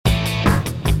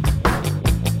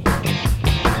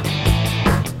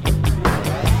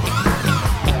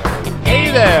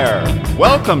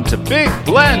Welcome to Big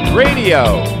Blend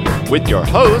Radio with your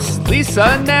hosts, Lisa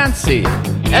and Nancy,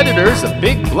 editors of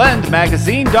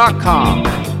BigBlendMagazine.com.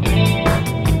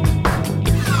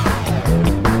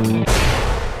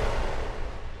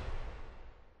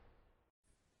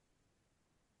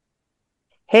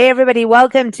 Hey everybody,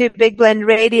 welcome to Big Blend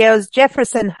Radio's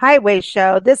Jefferson Highway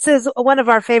Show. This is one of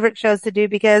our favorite shows to do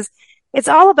because it's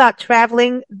all about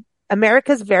traveling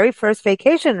America's very first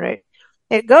vacation route.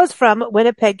 It goes from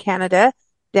Winnipeg, Canada,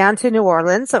 down to New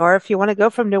Orleans, or if you want to go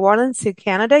from New Orleans to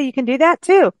Canada, you can do that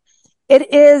too.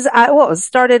 It is, it was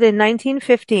started in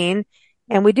 1915,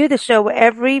 and we do the show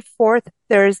every fourth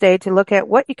Thursday to look at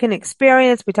what you can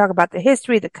experience. We talk about the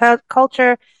history, the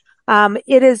culture.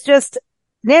 It is just,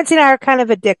 Nancy and I are kind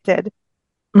of addicted.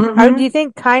 Mm-hmm. Do you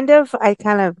think kind of? I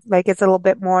kind of like it's a little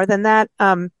bit more than that.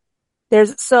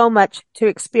 There's so much to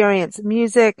experience.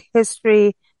 Music,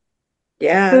 history,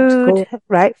 food, cool.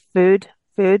 Right? Food,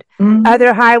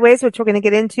 other highways, which we're going to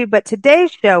get into. But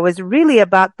today's show is really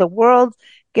about the world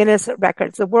Guinness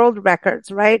records, the world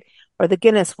records, right? Or the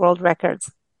Guinness World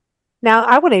Records. Now,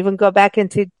 I want to even go back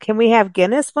into, can we have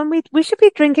Guinness when we should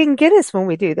be drinking Guinness when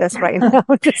we do this right now.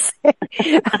 I'm just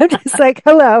like,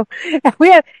 hello.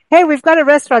 We've got a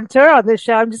restaurateur on this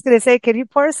show. I'm just going to say, can you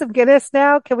pour some Guinness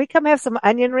now? Can we come have some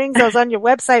onion rings? I was on your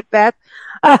website, Beth.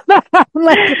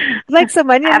 like some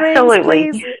onion rings,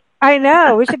 please. I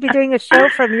know. We should be doing a show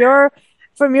from your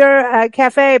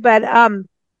cafe. But,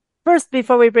 first,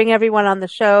 before we bring everyone on the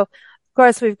show, of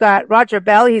course, we've got Roger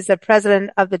Bell. He's the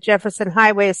president of the Jefferson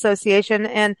Highway Association,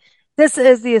 and this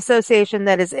is the association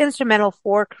that is instrumental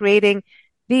for creating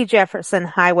the Jefferson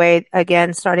Highway,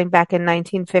 again, starting back in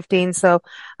 1915. So,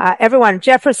 everyone,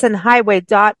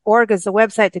 jeffersonhighway.org is the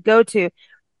website to go to.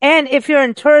 And if you're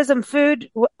in tourism,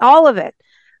 food, all of it,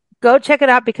 go check it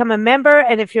out, become a member.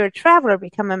 And if you're a traveler,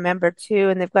 become a member too.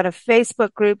 And they've got a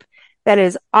Facebook group that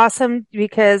is awesome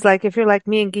because, like, if you're like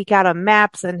me and geek out on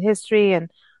maps and history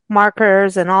and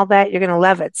markers and all that, you're going to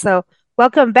love it. So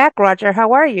welcome back, Roger.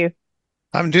 How are you?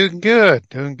 I'm doing good.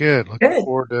 Looking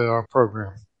forward to our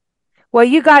program. Well,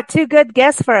 you got two good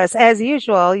guests for us as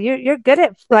usual. You're good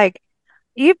at, like,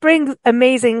 you bring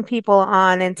amazing people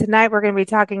on. And tonight we're going to be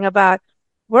talking about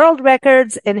world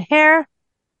records in hair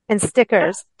and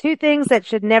stickers, two things that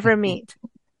should never meet.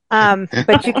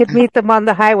 But you could meet them on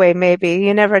the highway, maybe.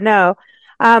 You never know.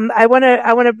 I want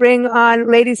to bring on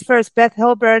ladies first, Beth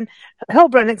Hilbrun,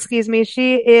 excuse me.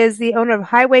 She is the owner of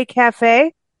Highway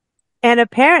Cafe. And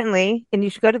apparently, and you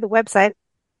should go to the website,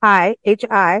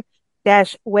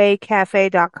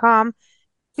 hi-waycafe.com.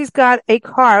 She's got a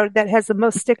car that has the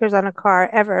most stickers on a car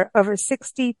ever, over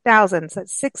 60,000. So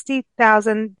it's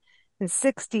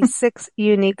 60,066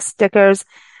 unique stickers.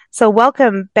 So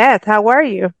welcome, Beth. How are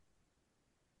you?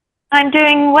 I'm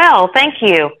doing well. Thank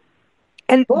you.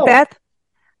 And cool. Beth,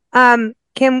 can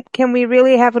we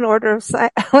really have an order of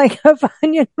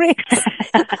onion rings?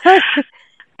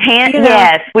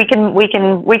 Yes, we can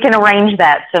arrange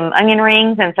that. Some onion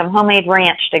rings and some homemade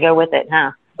ranch to go with it,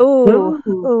 huh?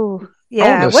 Ooh,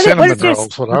 yeah. Cinnamon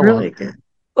rolls, what I want.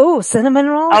 Oh, cinnamon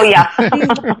rolls? Oh, yeah.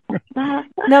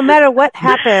 No matter what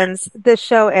happens, this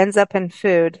show ends up in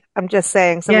food. I'm just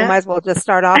saying, so we might as well just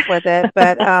start off with it.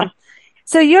 But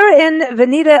so you're in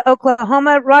Veneta,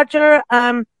 Oklahoma, Roger.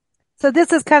 So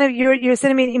this is kind of, you're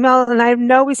sending me an email, and I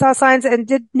know we saw signs. And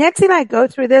did Nancy and I go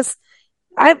through this?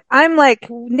 I'm like,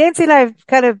 Nancy and I have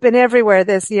kind of been everywhere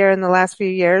this year in the last few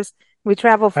years. We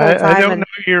travel full time. I don't know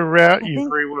your route. You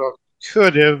very well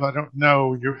could have. I don't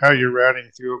know how your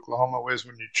routing through Oklahoma was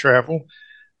when you travel.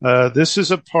 This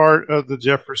is a part of the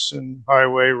Jefferson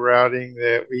Highway routing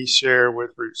that we share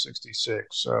with Route 66.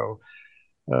 So,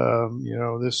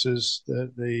 this is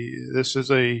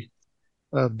a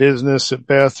business that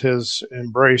Beth has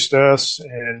embraced us,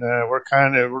 and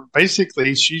we're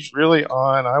basically, she's really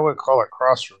on, I would call it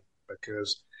crossroad,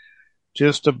 because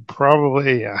just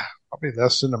probably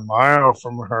less than a mile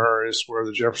from her is where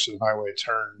the Jefferson Highway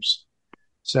turns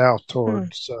south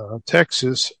towards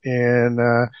Texas and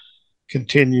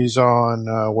continues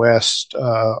on west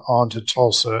onto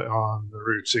Tulsa on the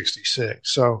Route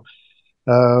 66. So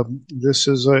this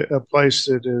is a place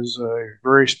that is a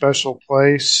very special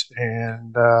place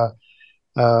and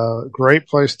great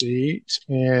place to eat.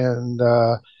 And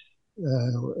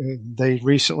they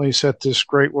recently set this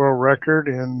great world record,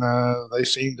 and they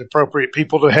seemed appropriate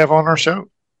people to have on our show.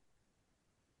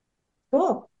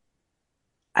 Cool.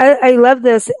 I love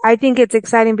this. I think it's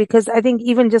exciting because I think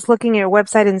even just looking at your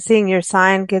website and seeing your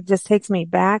sign, it just takes me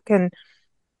back. And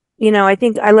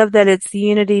I love that it's the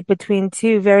unity between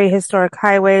two very historic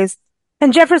highways.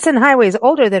 And Jefferson Highway is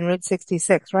older than Route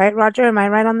 66, right, Roger? Am I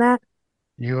right on that?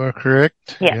 You are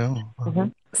correct. Yes. Yeah. Mm-hmm.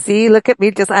 See, look at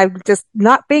me. I'm just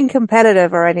not being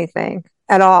competitive or anything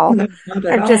at all. No, not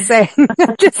at I'm all. just saying,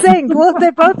 I'm just saying, well,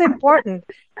 they're both important.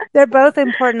 They're both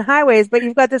important highways, but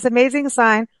you've got this amazing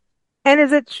sign. And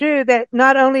is it true that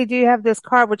not only do you have this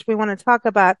car, which we want to talk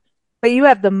about, but you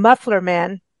have the muffler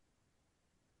man?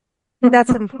 That's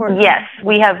important. Yes,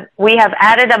 we have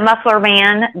added a muffler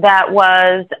man that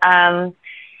was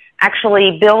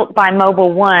actually built by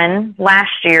Mobile One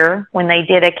last year when they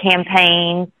did a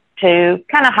campaign to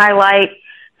kind of highlight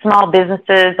small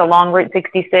businesses along Route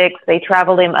 66. They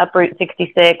traveled them up Route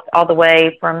 66 all the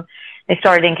way from, they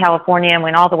started in California and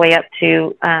went all the way up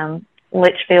to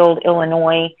Litchfield,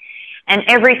 Illinois. And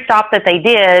every stop that they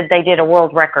did a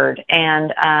world record,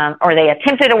 and or they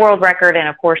attempted a world record, and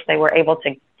of course they were able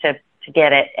to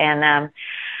get it. And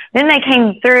then they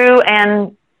came through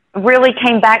and really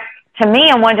came back to me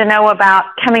and wanted to know about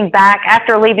coming back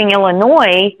after leaving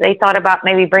Illinois. They thought about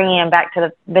maybe bringing him back to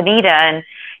the Bonita and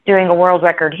doing a world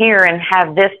record here and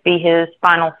have this be his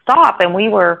final stop. And we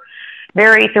were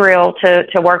very thrilled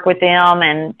to work with them.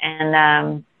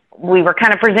 And we were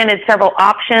kind of presented several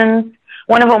options.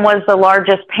 One of them was the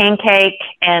largest pancake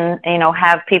and,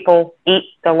 have people eat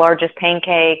the largest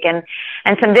pancake and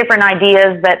some different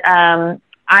ideas. But I'm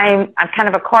kind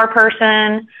of a car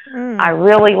person. I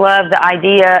really love the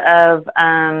idea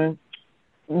of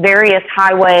various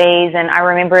highways. And I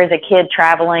remember as a kid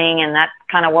traveling, and that's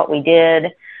kind of what we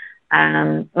did.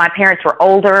 My parents were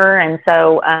older, and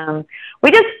so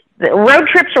road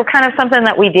trips were kind of something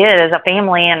that we did as a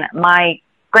family. And my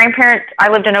grandparents,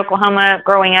 I lived in Oklahoma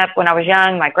growing up when I was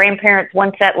young. My grandparents,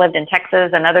 one set lived in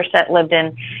Texas, another set lived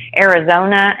in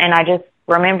Arizona, and I just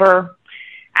remember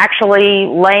actually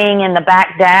laying in the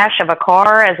back dash of a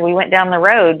car as we went down the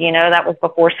road. That was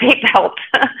before seatbelts.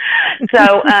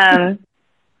 So, and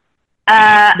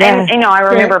I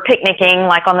remember picnicking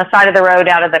like on the side of the road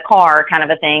out of the car, kind of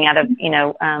a thing, out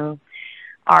of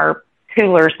our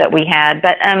coolers that we had.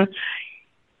 But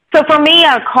so for me,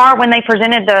 a car, when they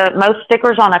presented the most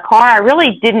stickers on a car, I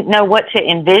really didn't know what to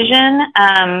envision.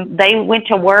 They went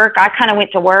to work. I kind of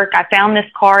went to work. I found this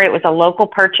car. It was a local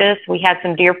purchase. We had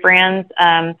some dear friends,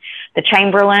 the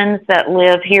Chamberlains that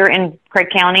live here in Craig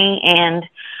County, and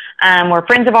were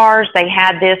friends of ours. They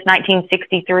had this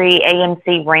 1963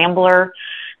 AMC Rambler.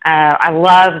 I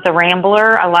love the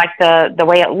Rambler. I like the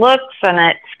way it looks, and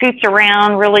it scoots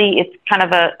around. Really, it's kind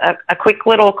of a quick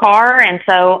little car. And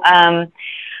so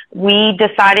we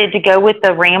decided to go with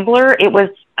the Rambler. It was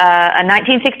a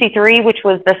 1963, which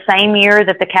was the same year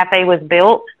that the cafe was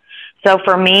built. So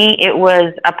for me, it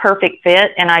was a perfect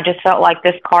fit, and I just felt like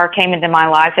this car came into my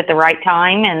life at the right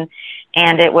time,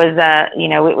 and it was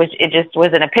it just was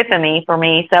an epiphany for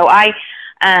me. So I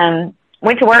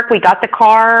went to work. We got the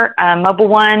car. Mobile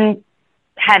One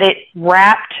had it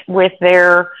wrapped with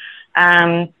their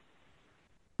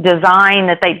design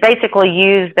that they basically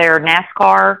use their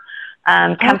NASCAR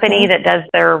company that does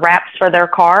their wraps for their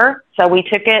car. So we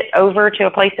took it over to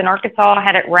a place in Arkansas,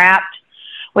 had it wrapped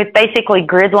with basically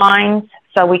grid lines.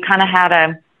 So we kind of had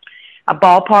a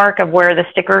ballpark of where the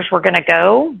stickers were going to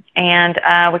go, and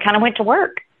we kind of went to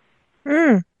work.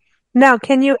 Now,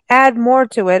 can you add more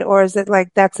to it, or is it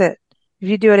like that's it? If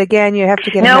you do it again, you have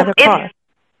to get another car.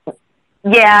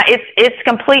 Yeah, it's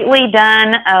completely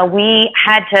done. We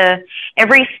had to.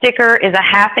 Every sticker is a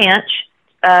 ½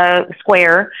 inch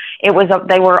square.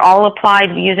 They were all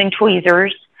applied using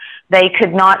tweezers. They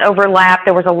could not overlap.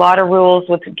 There was a lot of rules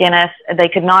with Guinness. They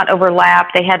could not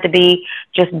overlap. They had to be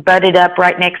just butted up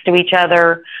right next to each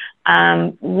other.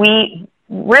 We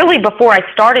really, before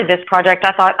I started this project,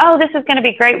 I thought, this is going to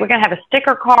be great. We're going to have a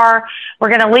sticker car. We're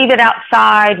going to leave it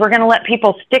outside. We're going to let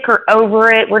people sticker over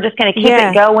it. We're just going to keep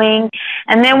it going.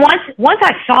 And then once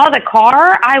I saw the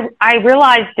car, I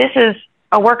realized this is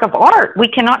a work of art. We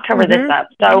cannot cover this up.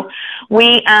 So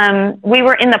we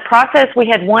were in the process. We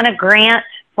had won a grant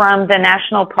from the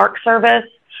National Park Service,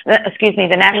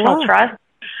 the National Trust,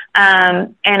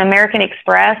 and American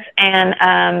Express.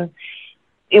 And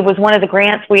it was one of the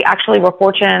grants. We actually were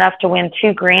fortunate enough to win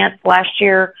 2 grants last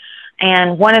year.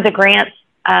 And one of the grants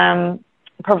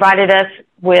provided us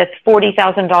with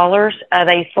 $40,000.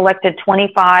 They selected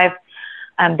 25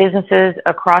 businesses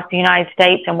across the United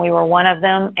States, and we were one of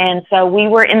them. And so we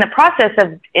were in the process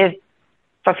of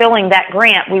fulfilling that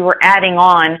grant. We were adding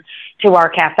on to our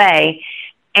cafe,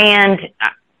 and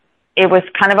it was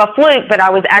kind of a fluke, but I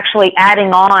was actually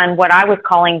adding on what I was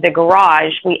calling the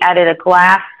garage. We added a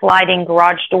glass sliding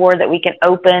garage door that we can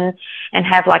open and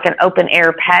have like an open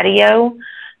air patio.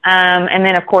 And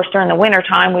then of course during the winter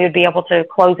time, we would be able to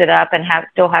close it up and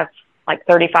still have like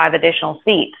 35 additional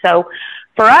seats. So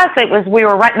for us, we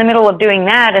were right in the middle of doing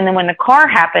that. And then when the car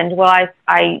happened, well,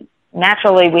 I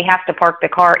naturally, we have to park the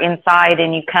car inside,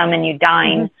 and you come and you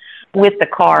dine with the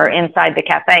car inside the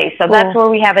cafe. So that's where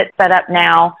we have it set up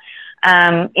now,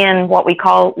 in what we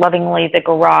call lovingly the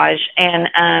garage.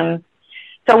 And,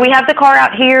 so we have the car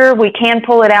out here. We can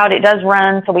pull it out. It does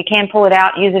run, so we can pull it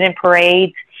out, use it in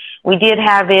parades. We did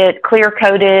have it clear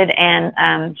coated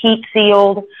and, heat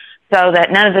sealed, so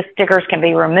that none of the stickers can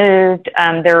be removed.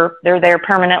 They're there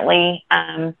permanently.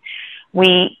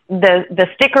 The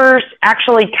stickers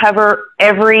actually cover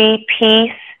every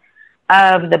piece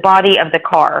of the body of the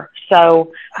car.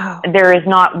 So there is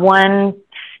not one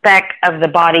speck of the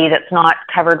body that's not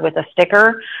covered with a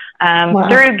sticker.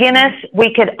 Through Guinness,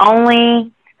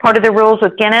 part of the rules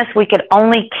with Guinness, we could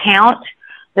only count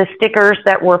the stickers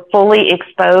that were fully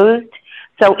exposed.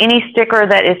 So any sticker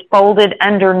that is folded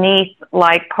underneath,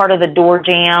 like part of the door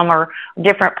jamb or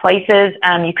different places,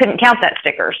 you couldn't count that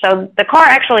sticker. So the car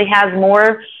actually has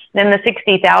more than the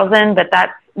 60,000, but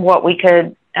that's what we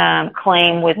could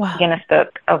claim with Guinness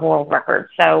Book of World Records.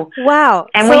 So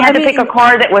and we had to pick a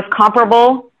car that was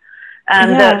comparable.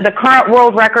 The current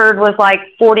world record was like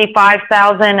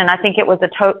 45,000, and I think it was a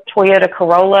Toyota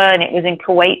Corolla, and it was in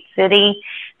Kuwait City.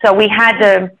 So we had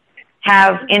to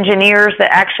have engineers that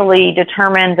actually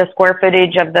determined the square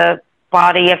footage of the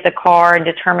body of the car and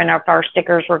determine if our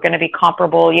stickers were going to be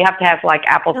comparable. You have to have like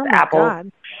apples to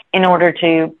apples in order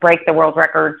to break the world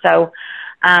record. So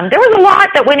there was a lot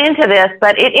that went into this,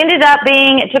 but it ended up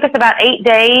it took us about 8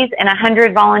 days and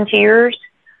 100 volunteers.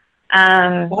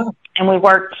 And we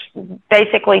worked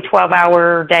basically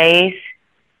 12-hour days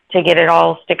to get it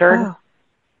all stickered.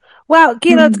 Well,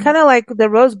 it's kind of like the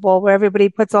Rose Bowl, where everybody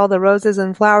puts all the roses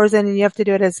and flowers in, and you have to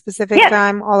do it at a specific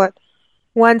time all at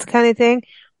once kind of thing.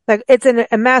 Like, it's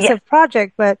a massive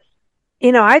project, but,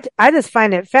 I just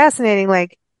find it fascinating.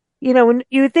 Like, when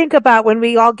you think about when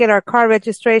we all get our car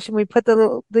registration, we put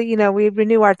we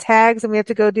renew our tags, and we have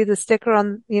to go do the sticker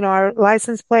on, our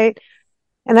license plate.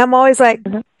 And I'm always like,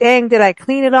 dang, did I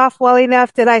clean it off well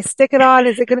enough? Did I stick it on?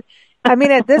 Is it going to,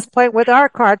 at this point with our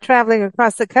car traveling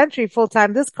across the country full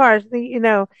time, this car,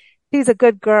 she's a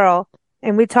good girl,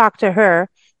 and we talk to her,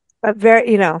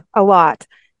 a lot.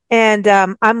 And,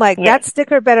 I'm like, that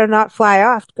sticker better not fly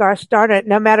off. Gosh darn it.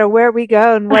 No matter where we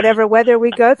go and whatever weather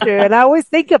we go through. And I always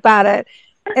think about it.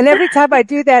 And every time I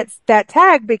do that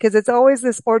tag, because it's always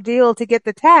this ordeal to get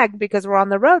the tag because we're on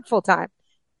the road full time.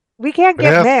 We can't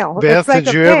get mail. Beth,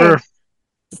 did you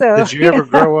ever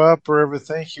grow up or ever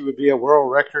think you would be a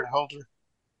world record holder?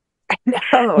 No,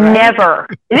 right? Never.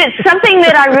 It's something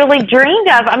that I really dreamed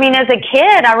of. As a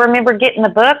kid, I remember getting the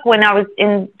book when I was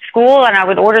in school, and I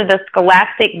would order the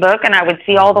Scholastic book, and I would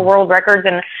see all the world records,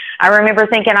 and I remember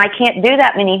thinking, I can't do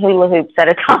that many hula hoops at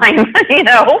a time,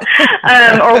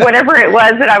 or whatever it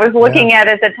was that I was looking at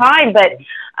the time. But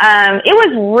it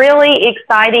was really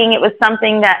exciting. It was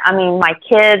something that, my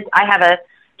kids, I have a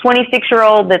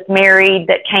 26-year-old that's married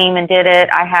that came and did it.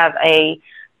 I have a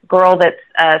girl that's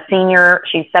a senior.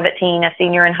 She's 17, a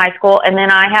senior in high school. And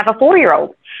then I have a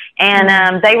 4-year-old.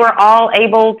 And they were all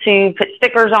able to put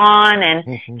stickers on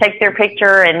and take their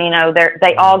picture. And,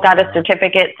 they all got a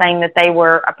certificate saying that they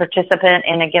were a participant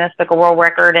in a Guinness Book of World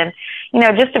Record. And,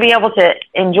 just to be able to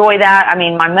enjoy that.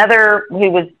 My mother, who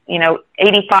was,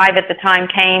 85 at the time,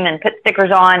 came and put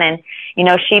stickers on. And,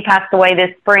 she passed away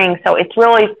this spring. So it's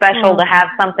really special to have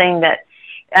something that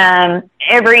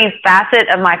every facet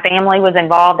of my family was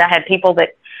involved. I had people that,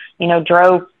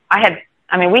 drove.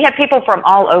 We had people from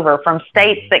all over, from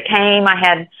states that came. I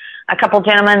had a couple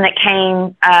gentlemen that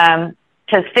came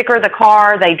to sticker the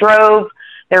car. They drove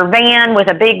their van with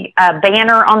a big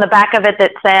banner on the back of it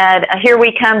that said, "Here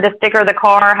we come to sticker the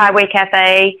car, Highway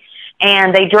Cafe."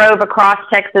 And they drove across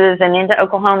Texas and into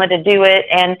Oklahoma to do it.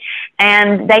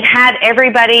 And they had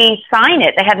everybody sign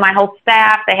it. They had my whole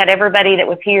staff. They had everybody that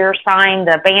was here sign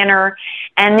the banner.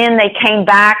 And then they came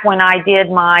back when I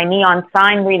did my neon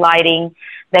sign relighting.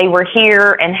 They were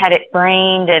here and had it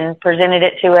framed and presented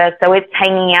it to us. So it's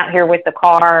hanging out here with the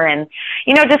car. And,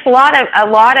 just a lot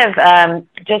of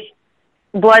just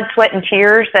blood, sweat, and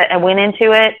tears that went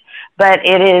into it. But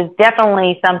it is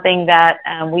definitely something that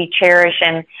we cherish,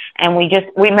 and we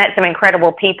met some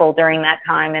incredible people during that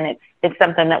time, and it's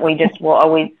something that we just will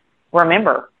always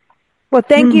remember. Well,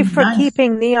 thank you for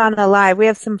keeping Neon alive. We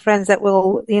have some friends that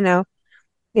will,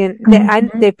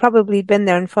 they've probably been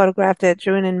there and photographed it,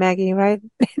 Drew and Maggie, right?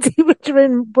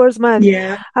 Drew Boersman.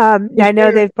 Yeah. I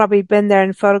know they've probably been there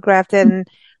and photographed it, and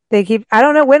they keep. I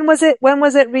don't know, when was it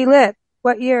relit?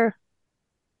 What year?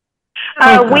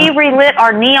 We relit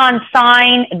our neon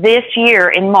sign this year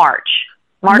in March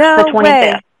the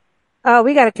 25th. Oh,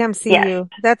 we got to come see you.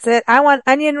 That's it. I want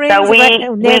onion rings. So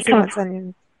Nancy wants onion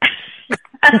rings.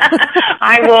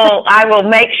 I will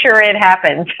make sure it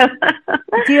happens.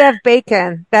 Do you have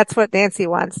bacon? That's what Nancy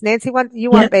wants. You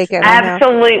want bacon.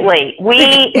 Absolutely.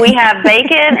 We have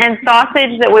bacon and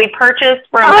sausage that we purchased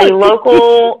from a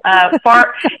local farm.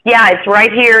 Yeah, it's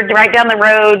right here, right down the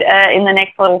road in the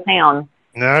next little town.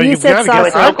 No, I've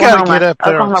got to get up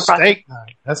there on steak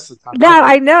night. That's the time. No,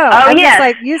 I know. Oh, yes.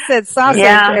 Like you said sausage,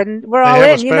 and we're all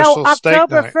in.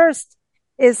 October 1st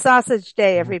is sausage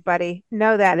day, everybody.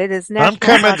 Know that. It is National I'm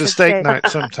coming to steak day. night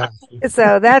sometime.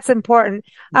 So that's important.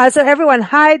 So everyone,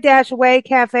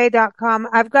 hi-waycafe.com.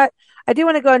 I do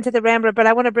want to go into the Rambler, but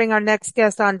I want to bring our next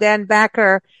guest on, Dan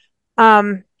Backer.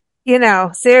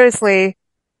 Seriously,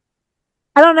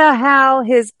 I don't know how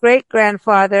his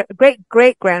great-great-grandfather,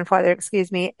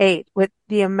 ate with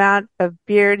the amount of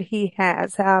beard he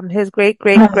has. His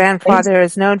great-great-grandfather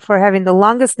is known for having the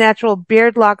longest natural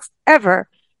beard locks ever.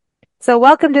 So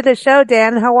welcome to the show,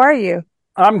 Dan. How are you?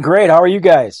 I'm great. How are you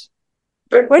guys?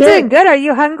 We're doing good. Are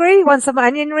you hungry? You want some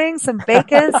onion rings, some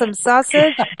bacon, some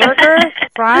sausage, burger,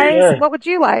 fries? Sure. What would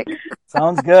you like?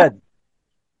 Sounds good.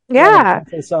 Yeah.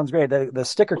 It sounds great. The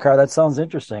sticker car, that sounds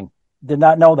interesting. Did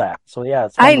not know that. So yeah.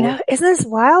 I know. Isn't this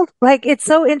wild? Like, it's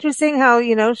so interesting how,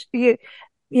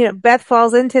 Beth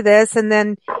falls into this, and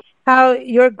then how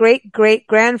your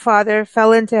great-great-grandfather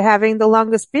fell into having the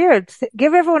longest beard.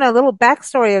 Give everyone a little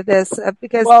backstory of this,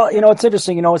 because... Well, it's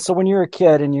interesting, so when you're a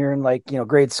kid and you're in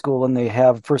grade school and they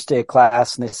have first day of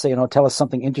class and they say, tell us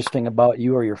something interesting about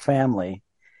you or your family.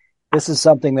 This is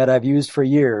something that I've used for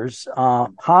years.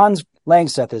 Hans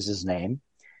Langseth is his name,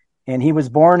 and he was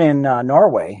born in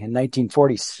Norway in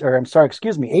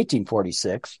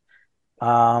 1846.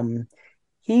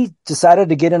 He decided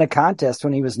to get in a contest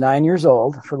when he was 9 years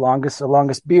old for the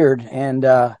longest beard, and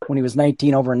when he was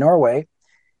 19 over in Norway,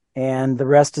 and the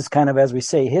rest is kind of, as we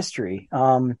say, history.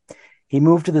 He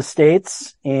moved to the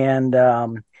States, and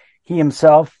he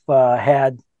himself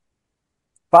had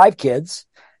 5 kids.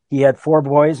 He had 4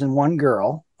 boys and 1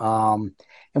 girl. And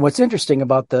what's interesting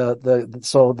about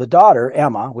the daughter,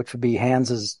 Emma, which would be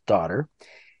Hans's daughter,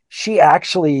 she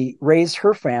actually raised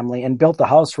her family and built the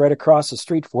house right across the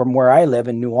street from where I live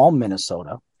in New Ulm,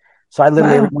 Minnesota. So I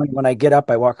literally, every morning when I get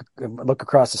up, I look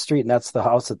across the street, and that's the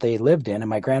house that they lived in and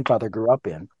my grandfather grew up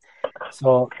in.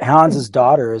 So Hans's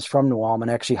daughter is from New Ulm, and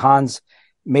actually Hans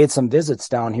made some visits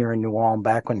down here in New Ulm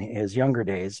back when his younger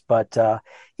days. But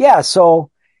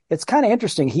so it's kind of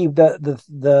interesting.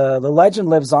 The legend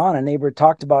lives on, and neighbor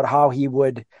talked about how he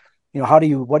would, what do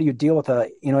you deal with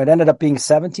it ended up being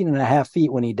 17 and a half feet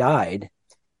when he died.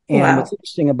 And what's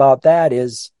interesting about that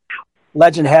is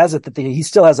legend has it that he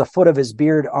still has a foot of his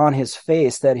beard on his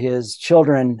face, that his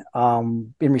children,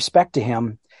 in respect to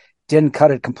him, didn't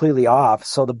cut it completely off.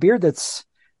 So the beard that's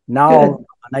now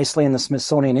nicely in the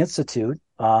Smithsonian Institute,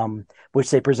 which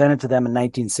they presented to them in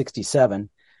 1967,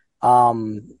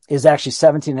 is actually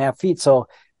 17 and a half feet. So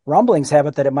rumblings have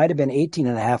it that it might have been 18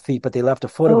 and a half feet, but they left a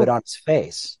foot of it on his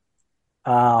face.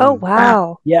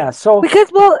 Wow. Yeah. So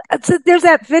there's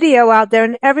that video out there,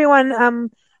 and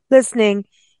everyone listening,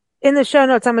 in the show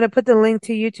notes, I'm going to put the link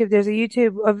to YouTube. There's a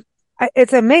YouTube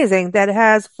it's amazing, that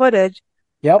has footage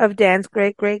of Dan's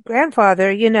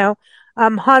great-great-grandfather,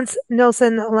 Hans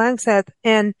Nilsen Langseth.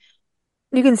 And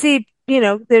you can see,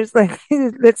 there's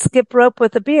let's skip rope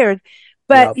with a beard,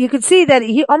 but you could see that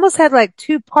he almost had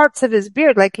 2 parts of his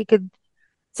beard.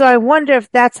 So I wonder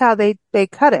if that's how they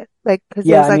cut it.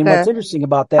 What's interesting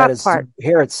about that is the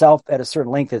hair itself at a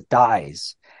certain length, it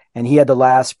dies. And he had the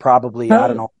last probably,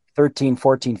 13,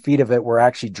 14 feet of it were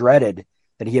actually dreaded,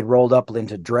 that he had rolled up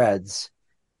into dreads.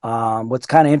 What's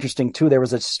kind of interesting too, there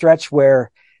was a stretch where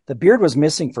the beard was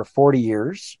missing for 40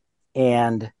 years.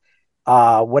 And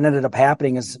what ended up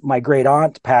happening is my great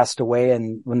aunt passed away.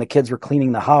 And when the kids were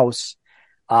cleaning the house,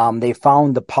 they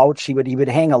found the pouch. He would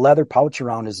hang a leather pouch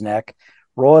around his neck,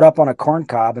 roll it up on a corn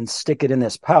cob, and stick it in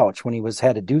this pouch when he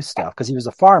had to do stuff, because he was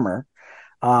a farmer.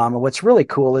 What's really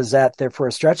cool is that for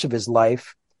a stretch of his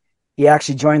life, he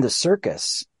actually joined the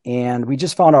circus. And we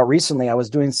just found out recently, I was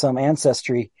doing some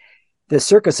ancestry, the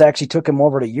circus actually took him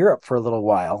over to Europe for a little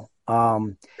while.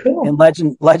 Cool. And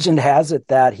legend has it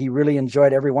that he really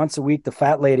enjoyed, every once a week, the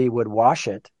fat lady would wash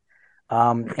it.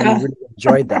 And he really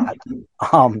enjoyed that.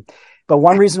 But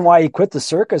one reason why he quit the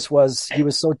circus was he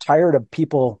was so tired of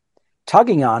people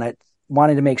tugging on it,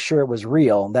 wanting to make sure it was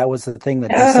real. That was the thing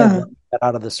that he said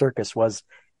out of the circus, was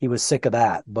he was sick of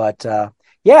that. But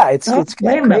it's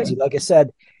kind of crazy, like I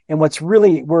said. And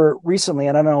we're recently,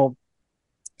 and I don't know,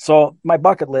 so my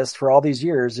bucket list for all these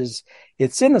years is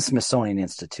it's in the Smithsonian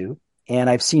Institute, and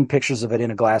I've seen pictures of it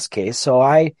in a glass case. So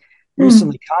I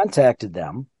recently contacted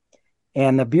them,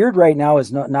 and the beard right now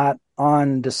is not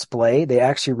on display. They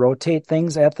actually rotate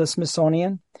things at the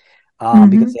Smithsonian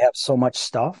because they have so much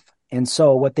stuff. And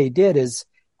so what they did is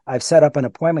I've set up an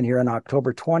appointment here on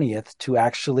October 20th to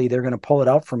actually, they're going to pull it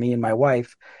out for me and my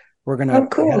wife. We're going to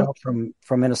head out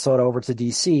from Minnesota over to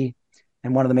DC.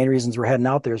 And one of the main reasons we're heading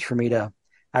out there is for me to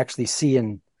actually see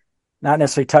and not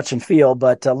necessarily touch and feel,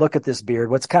 but look at this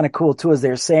beard. What's kind of cool too is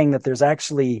they're saying that there's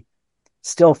actually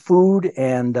still food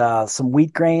and some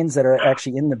wheat grains that are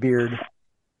actually in the beard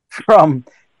from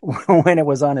when it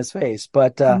was on his face.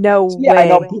 But no way. I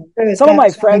know some of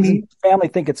my friends and family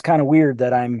think it's kind of weird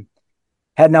that I'm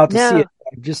heading out to see it.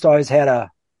 I've just always had I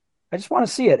just want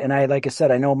to see it. And like I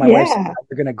said, I know my wife's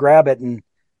going to grab it and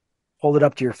hold it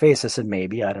up to your face. I said,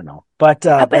 maybe, I don't know. But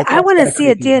I want to see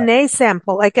a DNA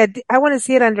sample. Like I want to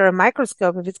see it under a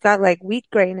microscope if it's got like wheat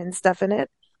grain and stuff in it.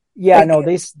 Yeah, like, no,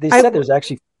 they said there's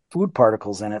actually food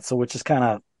particles in it. So which is kind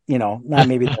of, not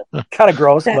maybe kind of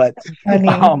gross, but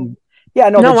yeah,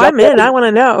 no, I'm in. I want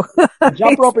to know. The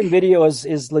jump roping video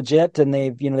is legit. And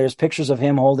they've, there's pictures of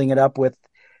him holding it up with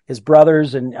his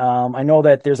brothers. And I know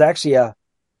that there's actually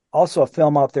also a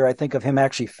film out there, I think, of him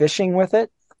actually fishing with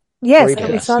it. Yes,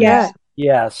 we saw that.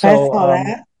 Yeah, so I saw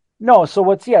that. No, so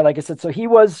like I said, so he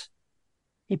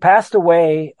passed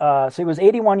away. So he was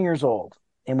 81 years old,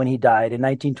 and when he died in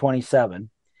 1927,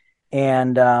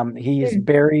 and he's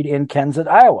buried in Kensett,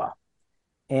 Iowa,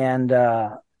 and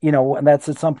that's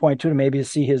at some point too to maybe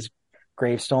see his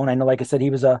gravestone. I know, like I said,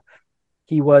 he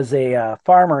was a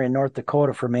farmer in North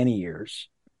Dakota for many years.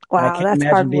 Wow, and I can't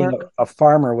imagine being a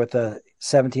farmer with a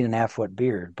 17.5-foot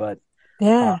beard, but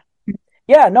yeah.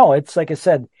 Yeah, no, it's like I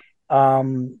said,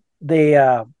 so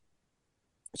there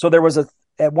was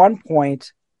at one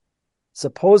point,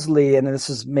 supposedly, and this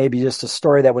is maybe just a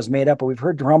story that was made up, but we've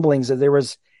heard rumblings that there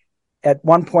was at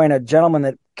one point a gentleman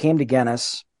that came to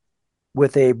Guinness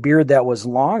with a beard that was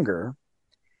longer,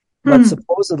 but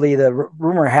supposedly the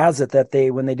rumor has it that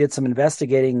when they did some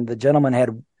investigating, the gentleman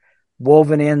had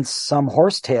woven in some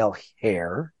horsetail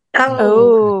hair.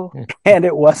 Oh. And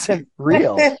it wasn't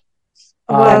real.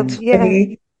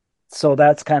 So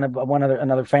that's kind of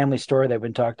another family story that's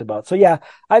been talked about. So yeah,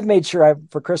 I've made sure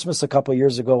for Christmas a couple of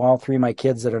years ago, all three of my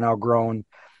kids that are now grown,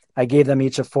 I gave them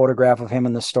each a photograph of him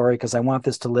in the story because I want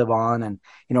this to live on. And,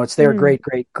 it's their great,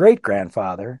 great, great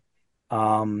grandfather.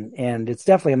 And it's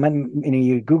definitely,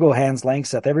 you Google Hans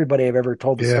Langseth, everybody I've ever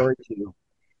told the story to.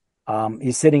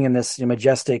 He's sitting in this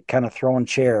majestic kind of throne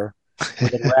chair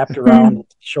with it wrapped around his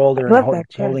shoulder and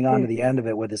holding on to the end of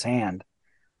it with his hand.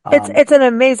 It's an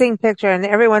amazing picture, and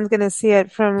everyone's going to see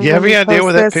it from. You have any idea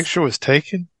where that picture was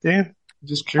taken, Dan? I'm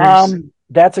just curious.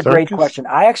 That's a great question.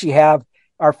 I actually have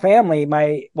our family.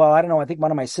 I don't know. I think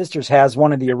one of my sisters has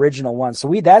one of the original ones.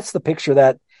 So that's the picture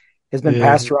that has been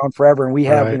passed around forever, and we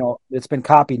have, it's been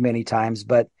copied many times.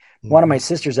 But one of my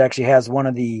sisters actually has one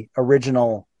of the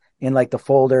original in like the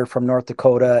folder from North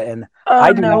Dakota, and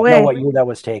I do not know what year that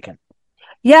was taken.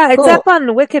 Yeah, it's up on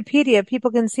Wikipedia. People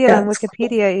can see it on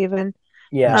Wikipedia even.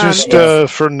 Yeah. Just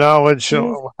for knowledge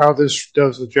how this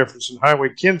does the Jefferson Highway.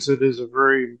 Kensett is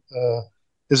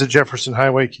a Jefferson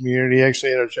Highway community.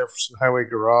 Actually had a Jefferson Highway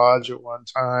garage at one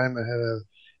time. I had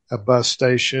a bus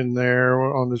station there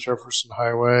on the Jefferson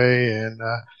Highway, and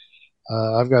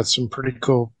I've got some pretty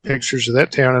cool pictures of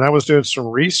that town. And I was doing some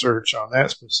research on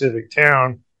that specific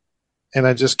town, and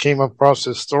I just came across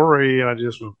this story, and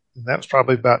that was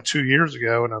probably about 2 years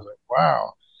ago, and I was like,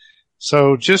 wow.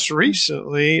 So just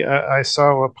recently, I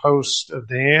saw a post of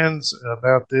Dan's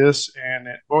about this, and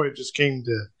it just came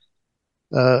to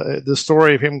the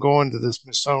story of him going to the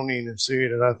Smithsonian and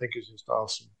seeing it. I think is just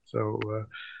awesome. So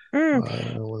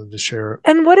I wanted to share it.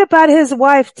 And what about his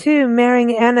wife too,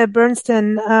 marrying Anna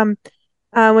Bernstein?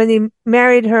 When he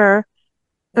married her,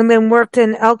 and then worked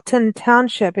in Elkton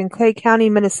Township in Clay County,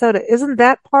 Minnesota. Isn't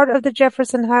that part of the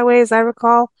Jefferson Highway, as I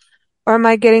recall? Or am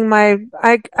I getting I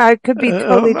could be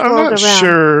totally twirled around. I'm not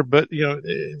sure, but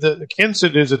the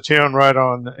Kensett is a town right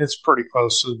on. It's pretty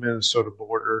close to the Minnesota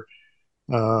border.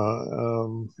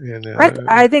 I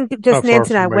think just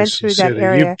Nancy and I went through that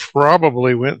area. You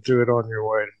probably went through it on your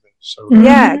way to Minnesota.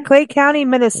 Yeah, Clay County,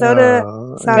 Minnesota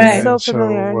sounds so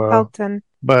familiar. Elkton,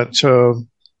 but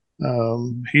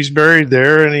he's buried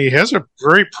there, and he has a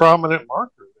very prominent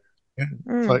marker there. It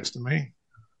reflects to me.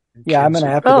 Yeah, I'm going to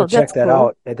have to go check that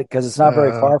out because it's not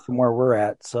very far from where we're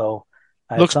at. So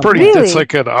looks pretty. Really? It's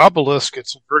like an obelisk.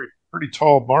 It's a pretty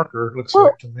tall marker. It looks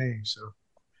like to me. So.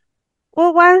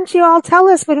 Well, why didn't you all tell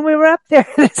us when we were up there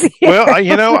this year? Well, I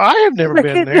have never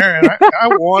been there, and I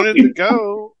wanted to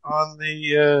go on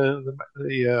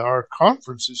our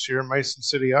conference this year in Mason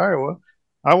City, Iowa.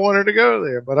 I wanted to go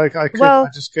there, but I couldn't. Well, I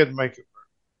just couldn't make it.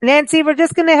 Nancy, we're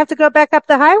just going to have to go back up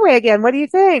the highway again. What do you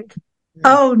think?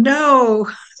 Oh no.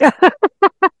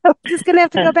 We're just going to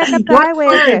have to go back up the What highway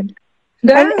fun. again.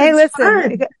 No, And hey, it's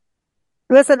listen, fun.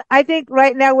 listen, I think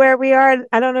right now where we are,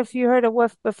 I don't know if you heard of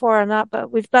WOOF before or not,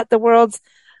 but we've got the world's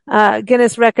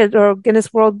Guinness record or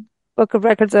Guinness World Book of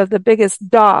Records of the biggest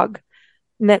dog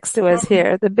next to us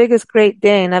here, the biggest Great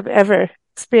Dane I've ever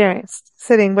experienced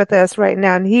sitting with us right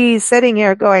now. And he's sitting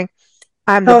here going,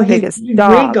 I'm the biggest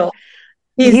dog. Regal.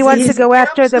 He wants to He's go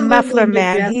after the absolutely Muffler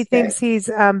Man. He majestic. thinks he's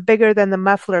bigger than the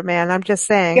Muffler Man. I'm just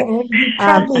saying. Yeah, he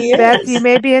probably Beth, is. you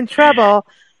may be in trouble.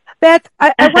 Beth,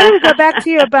 I wanted to go back to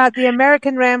you about the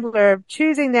American Rambler,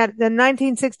 choosing the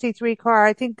 1963 car.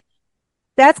 I think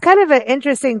that's kind of an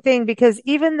interesting thing because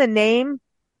even the name,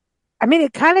 I mean,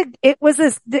 it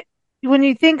was when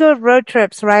you think of road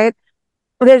trips, right?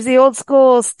 There's the old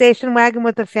school station wagon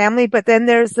with the family, but then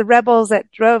there's the rebels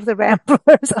that drove the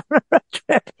Ramblers on a road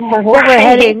trip. They were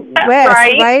heading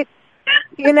west, right?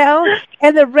 You know,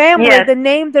 and the Rambler, Yes. the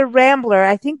name the Rambler,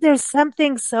 I think there's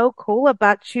something so cool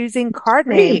about choosing car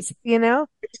names, you know?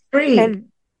 Free. And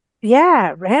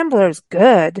yeah, Rambler's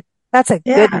good. That's a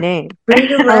good name. Free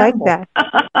to I like ramble. that.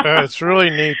 It's really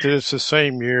neat that it's the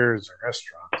same year as a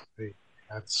restaurant. To me.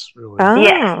 That's really. Oh.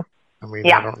 Yeah. I mean,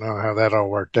 Yeah. I don't know how that all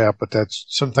worked out, but that's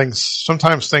sometimes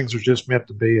things are just meant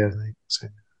to be, I think. So,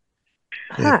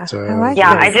 Huh, I like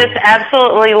Yeah, that. I just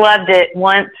absolutely loved it.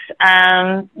 Once,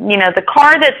 the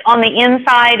car that's on the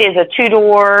inside is a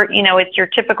 2-door, it's your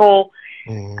typical,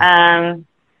 I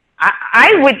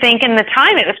would think in the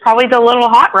time it was probably the little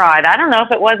hot rod. I don't know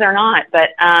if it was or not, but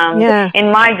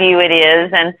in my view it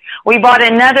is. And we bought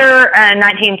another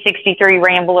 1963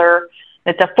 Rambler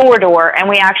that's a 4-door, and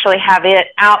we actually have it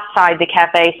outside the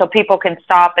cafe so people can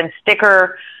stop and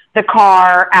sticker the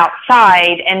car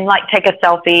outside and like take a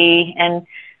selfie and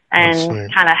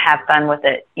kind of have fun with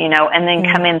it, and then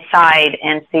come inside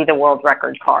and see the world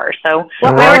record car. So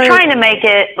we were trying to make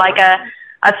it like a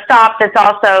stop that's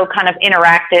also kind of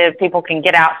interactive. People can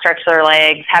get out, stretch their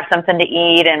legs, have something to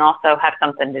eat, and also have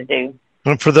something to do.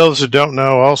 And for those who don't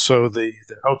know, also the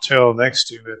hotel next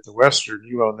to it, the Western,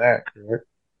 you own that, correct?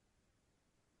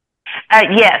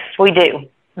 Yes, we do.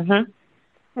 Mm-hmm.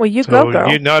 Well, you So go, girl.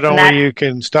 you not only you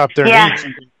can stop there and eat,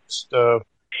 you can just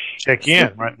check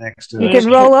in right next to it. You can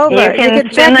roll over. You can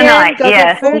check spend the in, night, go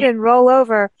yes. get food, and roll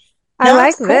over. I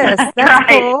like this. That's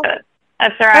right. cool.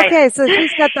 That's right. Okay, so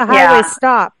she's got the highway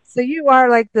stop. So you are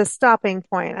like the stopping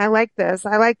point. I like this.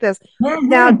 Mm-hmm.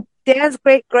 Now, Dan's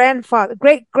great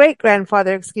great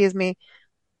grandfather, excuse me,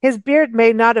 his beard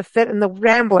may not have fit in the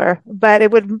Rambler, but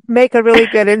it would make a really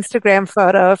good Instagram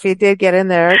photo if he did get in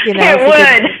there. It would.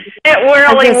 It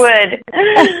really would.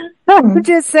 I'm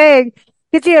just saying.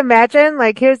 Could you imagine?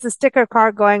 Like, here's the sticker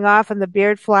car going off and the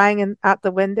beard flying out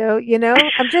the window.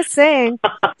 I'm just saying.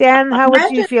 Dan, how would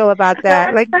you feel about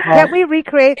that? Like, can't we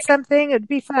recreate something? It'd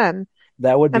be fun.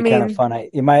 That would be kind of fun.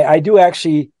 I do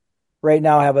actually right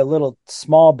now have a little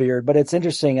small beard, but it's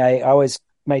interesting. I always,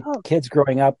 my kids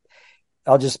growing up,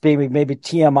 I'll just be maybe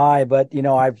TMI, but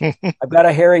I've got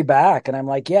a hairy back, and I'm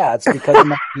like, yeah, it's because of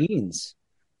my genes.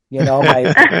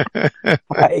 My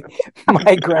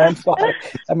grandfather.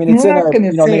 I mean, it's in our.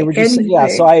 They were just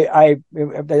So I'm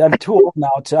too old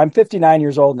now. I'm 59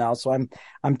 years old now, so I'm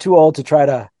too old to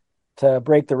try to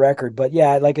break the record. But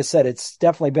yeah, like I said, it's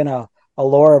definitely been a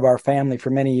lore of our family for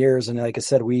many years, and like I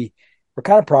said, we're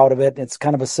kind of proud of it. It's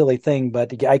kind of a silly thing,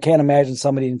 but I can't imagine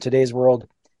somebody in today's world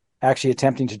actually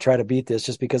attempting to try to beat this,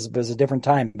 just because it was a different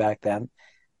time back then.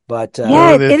 But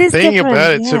the thing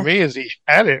about it to me is he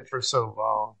had it for so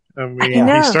long. I mean,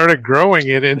 he started growing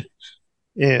it in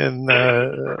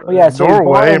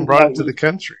Norway and brought it to the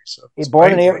country. So he was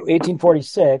born in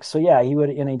 1846. So yeah, he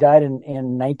died in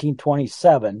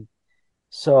 1927.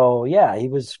 So yeah, he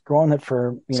was growing it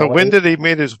for. So when did he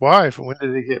meet his wife, and when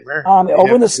did he get married?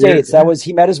 Over in the States.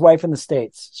 He met his wife in the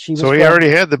States. He already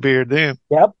had the beard then.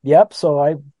 Yep. So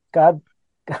I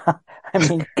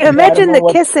mean, imagine the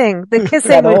kissing. The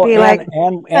kissing would be like,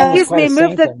 excuse me,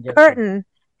 move the curtain.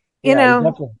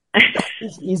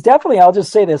 He's definitely. I'll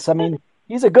just say this. I mean,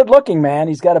 he's a good-looking man.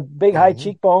 He's got a big, high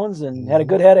cheekbones and had a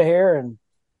good head of hair. And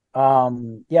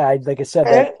like I said,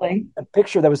 a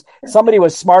picture that was somebody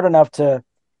was smart enough to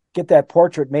get that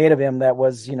portrait made of him that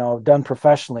was done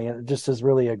professionally. It just is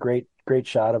really a great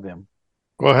shot of him.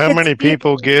 Well, how many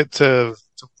people get to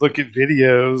look at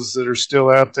videos that are still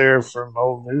out there from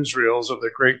old newsreels of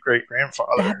their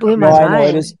great-great-grandfather? That blew my mind. I know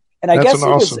it is. And I That's guess an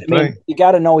awesome thing. You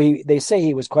got to know they say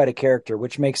he was quite a character,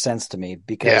 which makes sense to me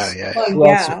because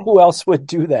who else would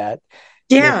do that?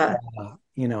 Yeah.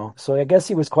 So I guess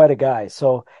he was quite a guy.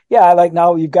 So yeah,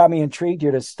 now you've got me intrigued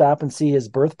here to stop and see his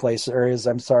birthplace or his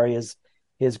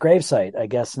gravesite. I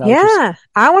guess now that Yeah,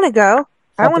 I want to go.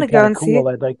 I want something to go kind of and see cool.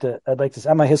 it. I'd like to.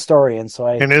 I'm a historian, so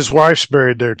And his wife's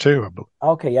buried there too, I believe.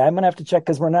 okay. Yeah, I'm gonna have to check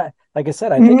because we're not. Like I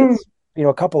said, I think Mm. it's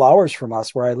a couple hours from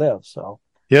us where I live. So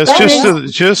Yeah, it's That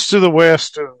is, just to the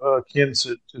west of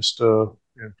Kensett,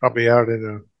 probably out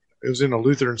it was in a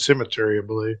Lutheran cemetery, I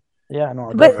believe. yeah, no,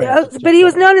 I'll But definitely have to but check he that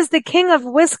was out. known as the King of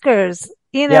Whiskers,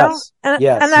 Yes, and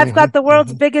yes. I've got the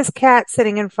world's Hmm. biggest cat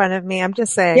sitting in front of me. I'm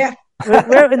just saying, yeah.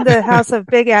 we're in the house of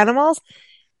big animals,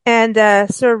 and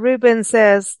Sir Reuben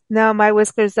says, "No, my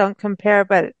whiskers don't compare,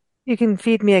 but you can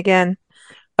feed me again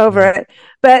over it."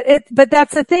 But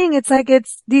that's the thing. It's like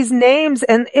it's these names,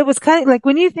 and it was kind of like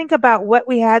when you think about what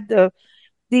we had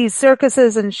these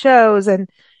circuses and shows, and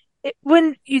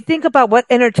when you think about what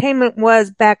entertainment was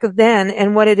back then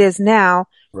and what it is now.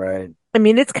 Right, I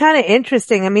mean, it's kind of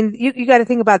interesting. I mean, you got to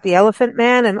think about the Elephant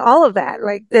Man and all of that.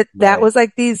 Like that right. was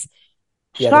like these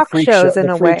Yeah, the shock shows in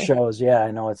the a freak way. shows. Yeah,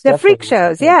 I know it's The freak definitely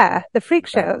shows, yeah, the freak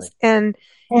exactly. shows. And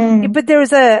Mm. but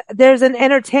there's an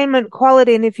entertainment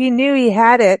quality, and if you knew he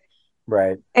had it,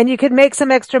 Right, and you could make some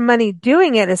extra money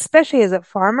doing it, especially as a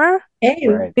farmer, Hey,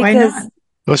 right. why because not?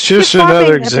 It's you're just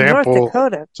another farming up in North example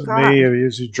Dakota. to me God,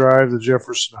 as you drive the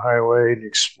Jefferson Highway and you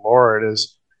explore it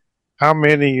is how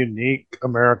many unique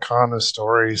Americana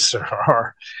stories there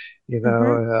are. hmm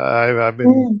I've been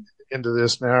Mm. into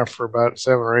this now for about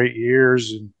 7 or 8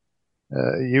 years, and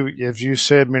as you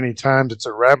said many times, it's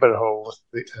a rabbit hole.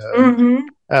 Mm-hmm.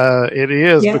 It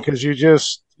is Yeah. because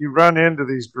you run into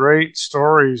these great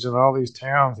stories in all these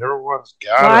towns. Everyone's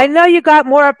well, got I them, know you got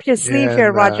more up your sleeve here,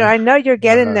 and Roger. I know you're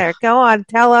getting uh, there. Go on,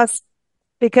 tell us,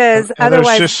 because and there's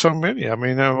otherwise, just so many. I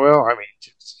mean,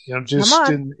 come just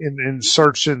on. in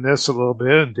searching this a little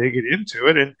bit and digging into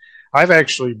it, and I've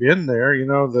actually been there.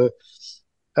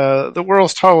 The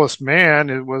world's tallest man.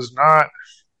 It was not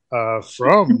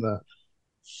from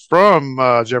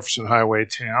Jefferson Highway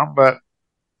town, but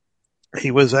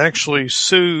he was actually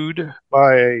sued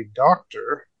by a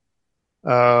doctor,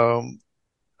 um,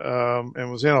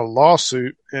 and was in a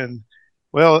lawsuit. And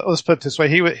well, let's put it this way: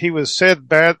 he was said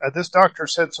bad. This doctor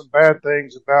said some bad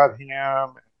things about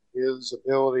him, his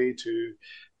ability to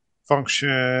function,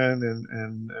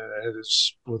 and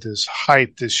with his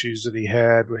height issues that he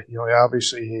had.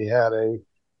 Obviously he had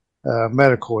a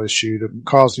medical issue that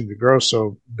caused him to grow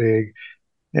so big.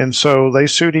 And so they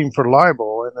sued him for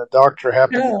libel, and the doctor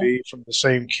happened to Oh. be from the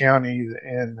same county,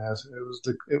 and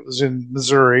it was in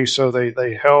Missouri. So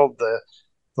they held the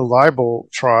libel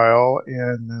trial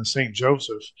in St.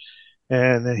 Joseph,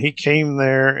 and then he came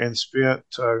there and spent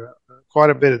quite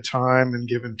a bit of time and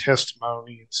given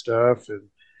testimony and stuff, and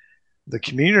the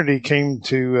community came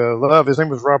to love. His name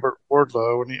was Robert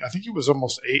Wardlow, and I think he was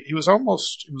almost eight. He was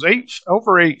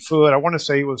over 8 foot. I want to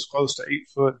say he was close to 8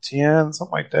 foot 10,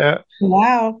 something like that.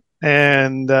 Wow.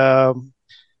 And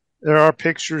there are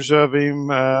pictures of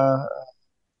him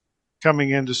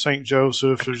coming into St.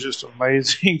 Joseph. It's just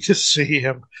amazing to see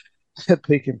him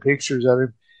taking pictures of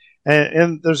him.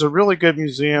 And there's a really good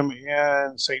museum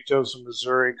in St. Joseph,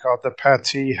 Missouri called the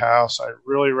Patee House. I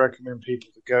really recommend people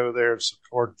to go there and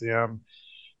support them.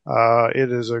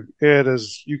 It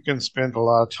is, you can spend a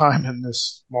lot of time in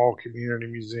this small community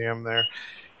museum there.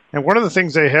 And one of the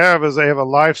things they have is they have a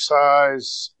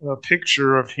life-size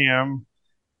picture of him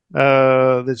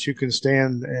that you can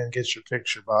stand and get your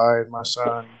picture by. And my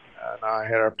son and I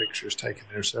had our pictures taken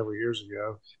there several years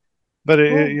ago. But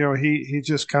Cool. he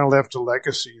just kind of left a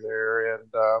legacy there,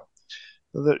 and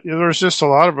there's just a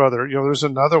lot of other. There's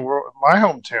another world. My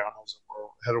hometown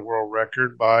had a world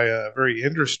record by a very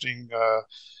interesting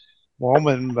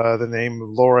woman by the name of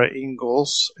Laura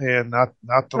Ingalls, and not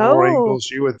the Laura Oh,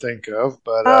 Ingalls you would think of,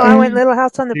 but I went Mm. Little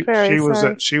House on the Prairie.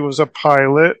 Sorry. she was a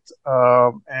pilot,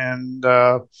 and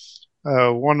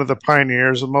one of the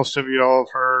pioneers. And most of you all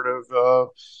have heard of.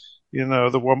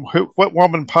 The woman. What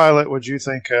woman pilot would you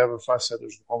think of if I said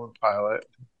there's a woman pilot?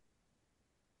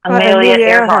 Amelia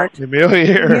Earhart. Amelia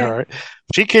Yeah. Earhart.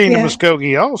 She came to Yeah.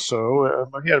 Muskogee also.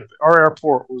 Our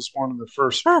airport was one of the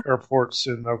first Huh. airports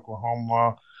in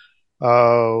Oklahoma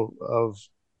of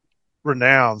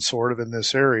renown, sort of, in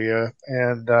this area.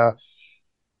 And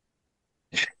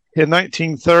in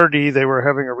 1930, they were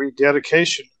having a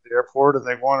rededication of the airport, and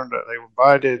they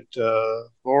invited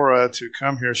Laura to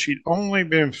come here. She'd only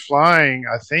been flying,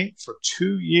 I think, for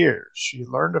 2 years. She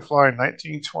learned to fly in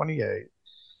 1928.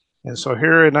 And so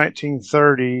here in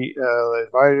 1930, they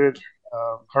invited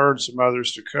her and some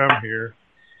others to come here.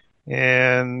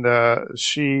 And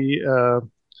she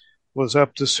was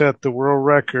up to set the world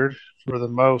record for the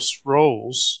most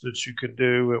rolls that you could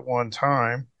do at one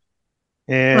time.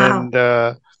 And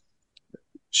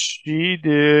she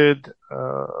did,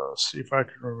 see if I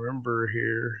can remember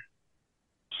here.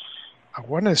 I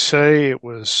want to say it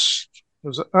was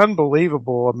an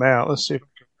unbelievable amount. Let's see if I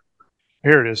can remember.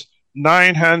 Here it is.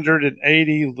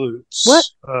 980 loots. What?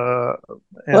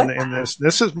 In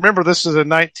this is, remember, this is a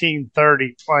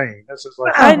 1930 plane. This is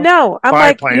like I know. I'm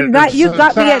like, biplane. you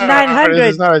got me at 900.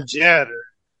 This is not a jet.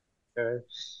 Okay.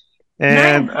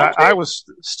 And I was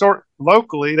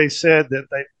locally. They said that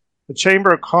the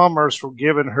Chamber of Commerce were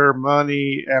giving her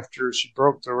money after she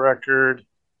broke the record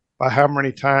by how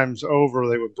many times over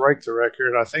they would break the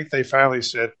record. I think they finally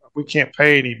said, we can't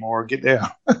pay anymore. Get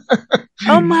down.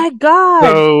 Oh my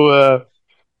God.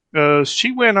 So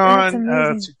she went on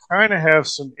to kind of have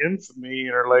some infamy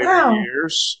in her later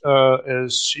years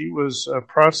as she was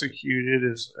prosecuted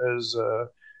as a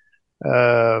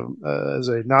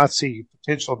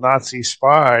potential Nazi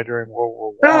spy during World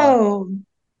War I. Oh.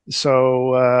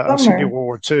 So, World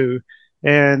War II.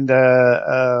 And,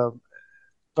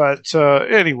 but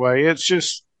anyway, it's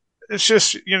just,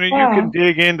 you know, you can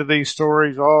dig into these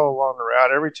stories all along the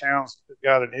route. Every town's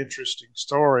got an interesting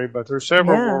story, but there's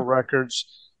several world records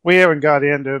we haven't got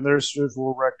into, and there's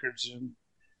world records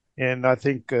and I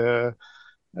think,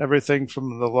 everything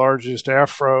from the largest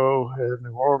afro in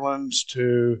New Orleans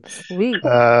to we've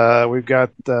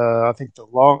got I think the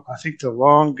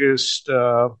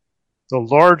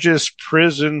largest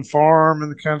prison farm in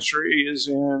the country is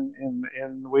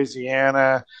in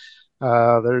Louisiana.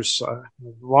 There's the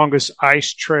longest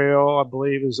ice trail, I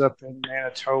believe, is up in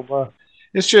Manitoba.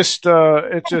 It's just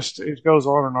it goes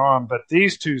on and on. But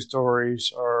these two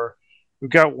stories we've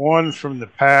got one from the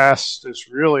past that's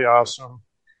really awesome.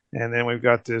 And then we've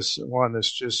got this one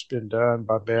that's just been done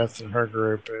by Beth and her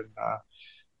group. And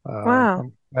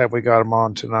I'm glad we got them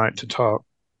on tonight to talk.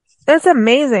 That's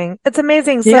amazing. It's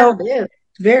amazing. Yeah, so, it is.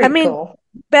 Very cool.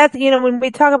 Beth, you know, when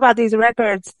we talk about these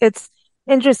records, it's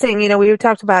interesting. You know, we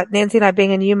talked about Nancy and I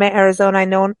being in Yuma, Arizona. I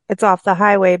know it's off the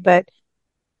highway, but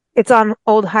it's on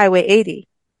Old Highway 80.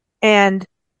 And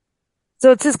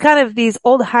so it's just kind of these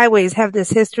old highways have this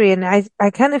history, and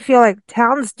I kind of feel like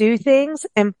towns do things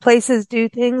and places do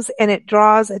things, and it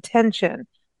draws attention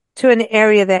to an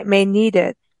area that may need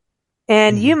it.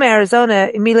 And Yuma, Arizona,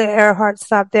 Amelia Earhart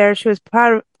stopped there. She was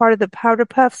part of the Powder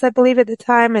Puffs, I believe, at the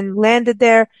time, and landed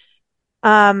there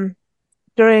during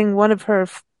one of her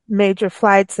major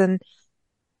flights. And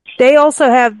they also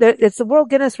have it's the World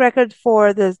Guinness record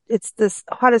for it's this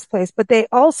hottest place, but they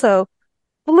also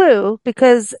flew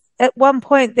because at one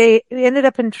point they ended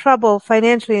up in trouble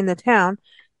financially in the town.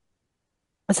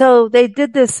 So they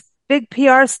did this big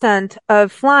PR stunt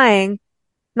of flying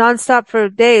nonstop for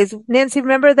days. Nancy,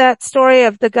 remember that story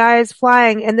of the guys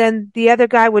flying and then the other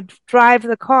guy would drive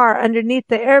the car underneath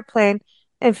the airplane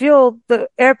and fuel the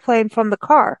airplane from the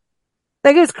car?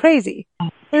 Like, it was crazy.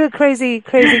 It was a crazy,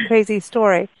 crazy, crazy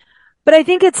story. But I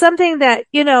think it's something that,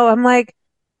 you know, I'm like,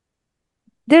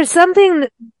 there's something,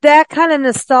 that kind of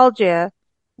nostalgia.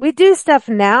 We do stuff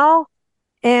now,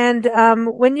 and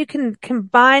when you can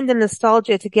combine the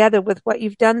nostalgia together with what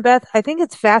you've done, Beth, I think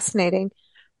it's fascinating.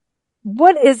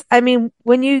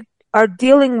 When you are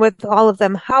dealing with all of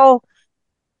them,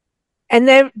 and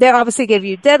they obviously gave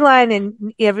you a deadline,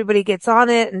 and everybody gets on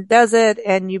it and does it,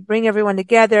 and you bring everyone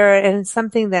together, and it's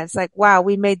something that's like, wow,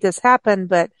 we made this happen,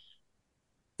 but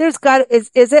is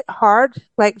it hard?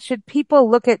 Like, should people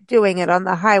look at doing it on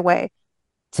the highway?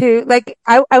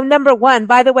 I'm number one,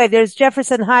 by the way, there's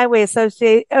Jefferson Highway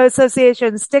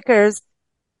Association stickers.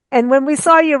 And when we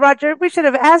saw you, Roger, we should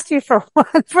have asked you for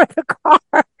one for the car.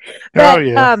 But,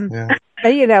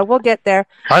 you know, we'll get there.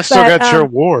 I still got your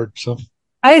award, so.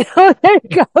 I know. There you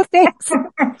go. Thanks.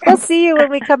 We'll see you when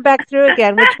we come back through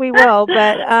again, which we will.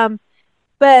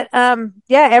 But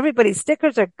yeah, everybody's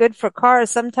stickers are good for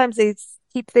cars. Sometimes they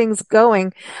keep things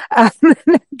going.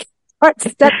 Parts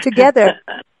stuck together.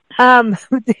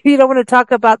 You don't want to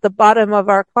talk about the bottom of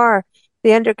our car,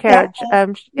 the undercarriage.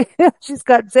 She's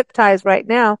got zip ties right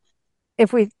now.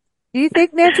 Do you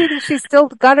think, Nancy, that she's still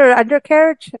got her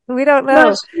undercarriage? We don't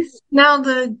know. Now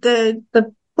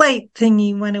the plate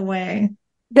thingy went away.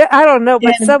 I don't know,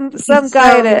 but some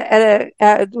guy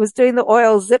was doing the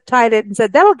oil, zip tied it, and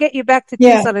said that'll get you back to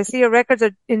Tucson. I see your records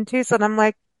are in Tucson. I'm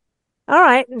like, all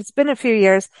right, it's been a few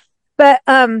years, but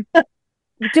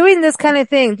doing this kind of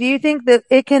thing, do you think that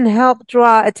it can help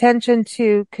draw attention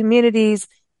to communities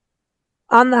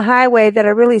on the highway that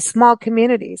are really small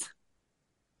communities?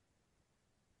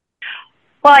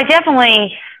 Well, I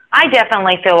definitely I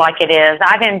definitely feel like it is.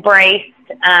 I've embraced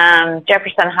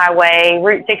Jefferson Highway,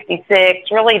 Route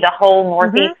 66, really the whole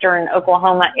northeastern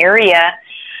Oklahoma area.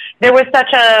 There was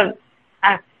such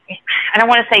I don't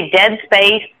want to say dead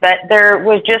space, but there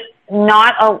was just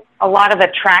not a lot of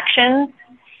attractions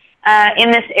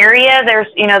in this area. There's,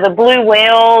 the blue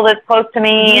whale that's close to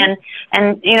me,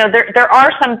 and there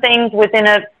are some things within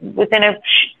a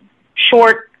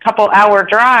short couple hour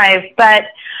drive, but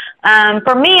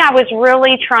for me, I was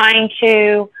really trying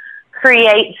to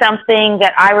create something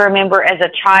that I remember as a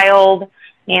child,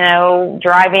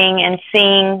 driving and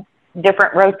seeing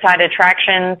different roadside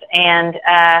attractions. And,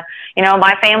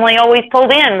 my family always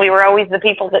pulled in. We were always the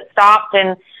people that stopped.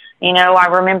 And, I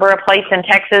remember a place in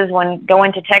Texas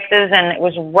going to Texas, and it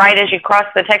was right as you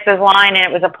crossed the Texas line, and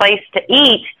it was a place to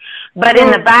eat. But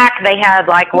in the back, they had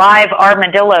like live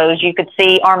armadillos. You could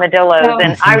see armadillos.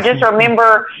 And I just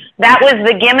remember that was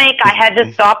the gimmick. I had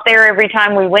to stop there every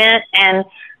time we went. And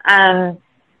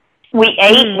we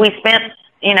ate. We spent,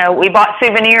 we bought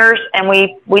souvenirs, and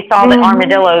we saw the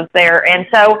armadillos there. And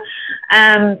so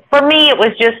for me, it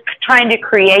was just trying to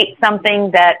create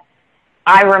something that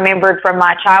I remembered from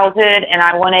my childhood, and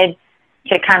I wanted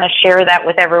to kind of share that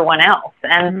with everyone else.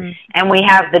 And we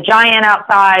have the giant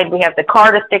outside, we have the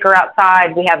Carta sticker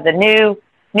outside, we have the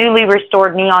newly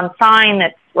restored neon sign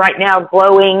that's right now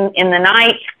glowing in the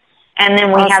night, and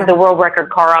then we have the world record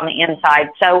car on the inside.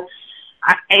 So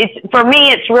for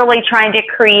me, it's really trying to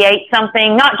create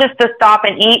something, not just to stop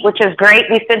and eat, which is great.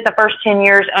 We spent the first 10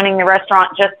 years owning the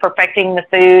restaurant just perfecting the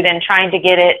food and trying to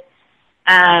get it,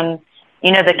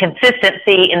 the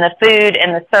consistency in the food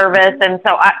and the service. And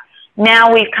so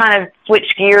now we've kind of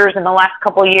switched gears in the last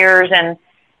couple of years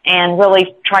and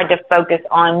really tried to focus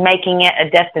on making it a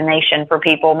destination for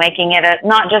people, making it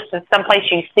not just someplace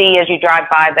you see as you drive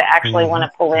by, but actually want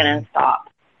to pull in and stop.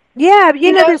 Yeah,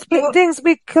 there's things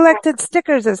we collected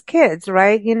stickers as kids,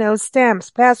 right? Stamps,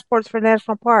 passports for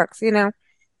national parks,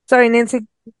 Sorry, Nancy,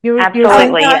 you were saying?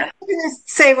 Absolutely, yes. I was going to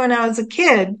say when I was a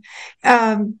kid,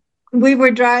 we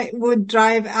would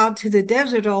drive out to the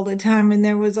desert all the time, and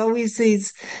there was always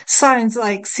these signs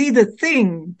like "See the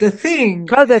thing."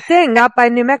 Oh, the thing out by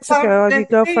New Mexico as you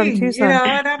go from Tucson.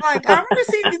 And I'm like, I want to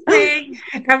see the thing,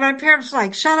 and my parents were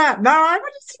like, "Shut up! No, I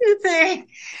want to see the thing."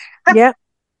 Yep,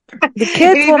 the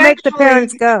kids will make the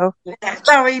parents go.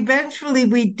 So eventually,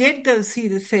 we did go see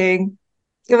the thing.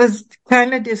 It was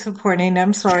kind of disappointing.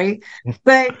 I'm sorry.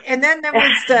 And then there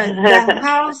was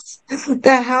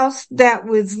the house that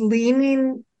was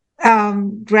leaning,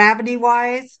 gravity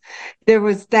wise. There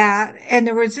was that. And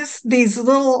there was just these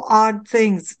little odd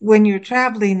things when you're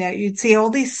traveling that you'd see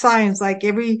all these signs like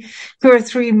every 2 or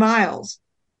 3 miles.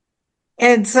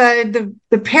 And so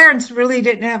the parents really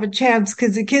didn't have a chance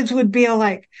because the kids would be all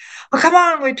like, "Oh, come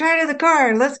on, we're tired of the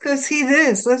car. Let's go see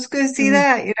this. Let's go see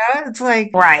that." It's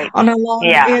like on a long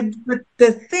end. But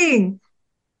the thing,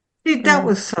 dude, that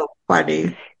was so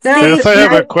funny. Beth, I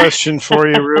have a question for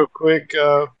you real quick.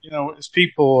 As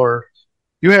people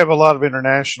you have a lot of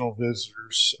international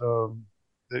visitors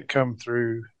that come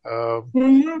through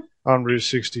on Route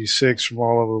 66 from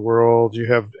all over the world. You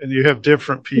have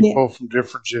different people from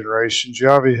different generations. You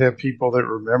obviously have people that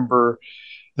remember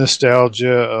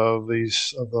nostalgia of the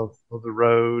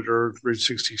road or Route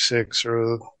 66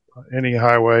 or any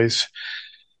highways,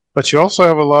 but you also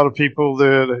have a lot of people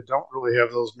that don't really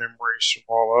have those memories from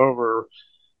all over.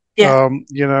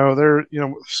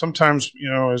 Sometimes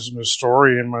as an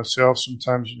historian myself,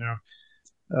 sometimes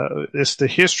it's the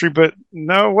history, but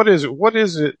no, what is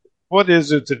it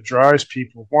that drives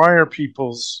people? Why are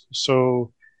people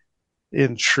so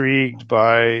intrigued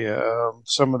by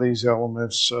some of these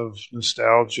elements of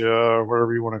nostalgia or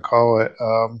whatever you want to call it?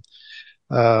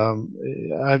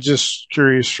 I'm just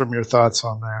curious from your thoughts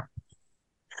on that.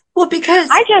 Well, because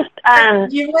I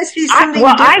just you must see something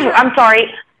different. I'm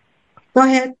sorry. Go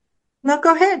ahead. No,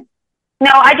 go ahead. No,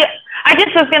 I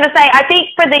just was going to say, I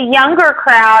think for the younger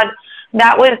crowd,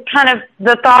 that was kind of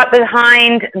the thought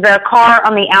behind the car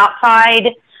on the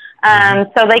outside.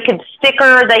 So they could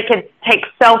sticker, they could take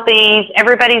selfies.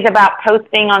 Everybody's about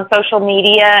posting on social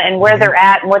media and where they're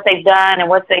at and what they've done and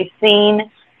what they've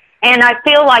seen. And I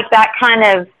feel like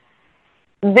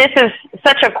this is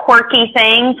such a quirky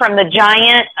thing from the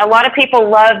Giant. A lot of people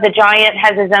love the Giant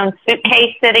has his own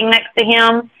suitcase sitting next to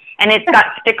him, and it's got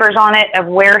stickers on it of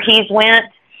where he's went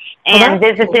and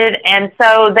visited. And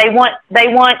so they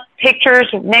want pictures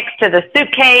next to the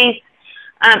suitcase.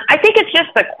 I think it's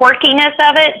just the quirkiness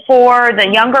of it for the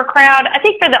younger crowd. I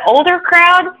think for the older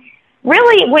crowd,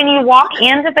 really, when you walk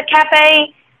into the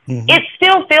cafe, it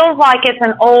still feels like it's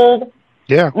an old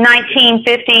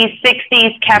 1950s,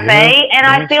 60s cafe. And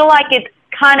I feel like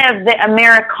kind of the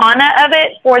Americana of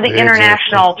it for the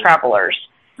international travelers.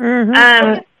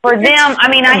 Mm-hmm. For them, I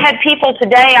mean, I had people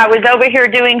today, I was over here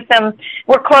doing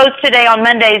we're closed today on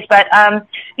Mondays, but,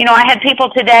 you know, I had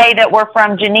people today that were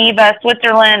from Geneva,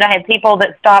 Switzerland. I had people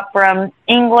that stopped from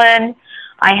England.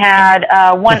 I had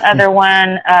one other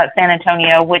one, San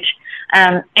Antonio,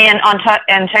 and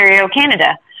Ontario,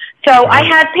 Canada. So I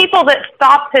had people that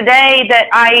stopped today that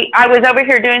I was over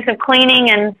here doing some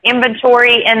cleaning and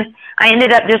inventory, and I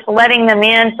ended up just letting them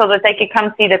in so that they could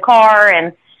come see the car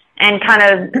and kind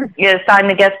of sign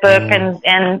the guest book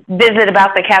and visit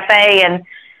about the cafe. And,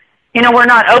 you know, we're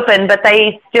not open, but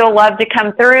they still love to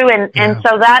come through. And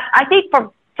so that, I think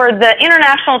for the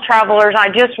international travelers, I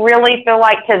just really feel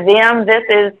like to them, this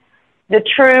is the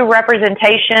true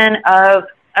representation of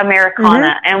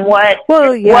Americana and what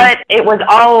it was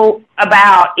all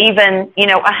about, even, you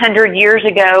know, 100 years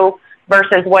ago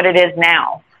versus what it is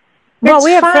now. Well,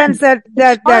 we have friends that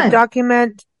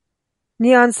document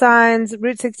neon signs,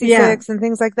 Route 66 and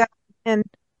things like that. And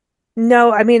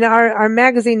no, I mean, our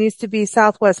magazine used to be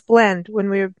Southwest Blend when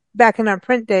we were back in our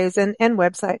print days and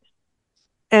website.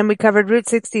 And we covered Route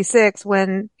 66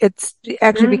 when it's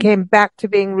actually became back to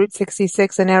being Route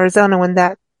 66 in Arizona when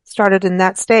that started in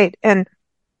that state. And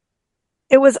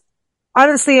it was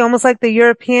honestly almost like the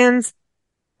Europeans.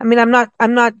 I mean, I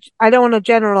don't want to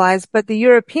generalize, but the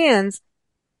Europeans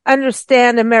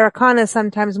understand Americana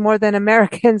sometimes more than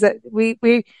Americans. That we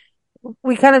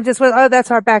kind of just went, oh, that's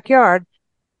our backyard.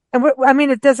 And I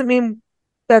mean, it doesn't mean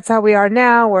that's how we are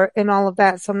now or in all of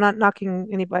that. So I'm not knocking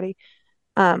anybody.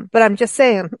 But I'm just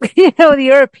saying, you know, the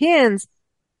Europeans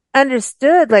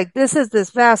understood like this is this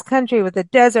vast country with a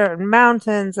desert and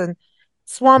mountains and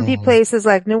swampy places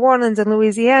like New Orleans and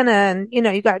Louisiana. And, you know,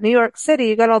 you got New York City,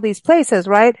 you got all these places,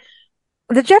 right?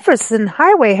 The Jefferson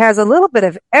Highway has a little bit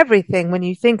of everything when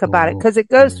you think about it, because it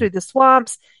goes through the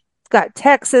swamps. It's got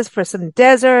Texas for some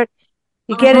desert.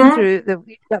 You get in through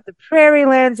you've got the prairie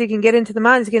lands. You can get into the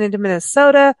mountains, you get into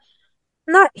Minnesota.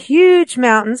 Not huge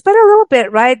mountains, but a little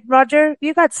bit, right, Roger?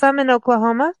 You got some in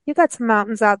Oklahoma. You got some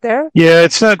mountains out there. Yeah,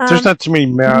 it's not. There's not too many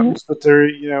mountains, but there,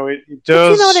 you know, it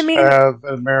does you know what I mean? have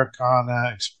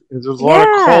Americana. There's a lot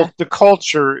of the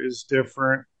culture is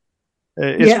different.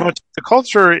 It's much, the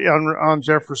culture on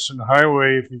Jefferson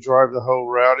Highway, if you drive the whole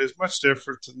route, is much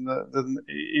different than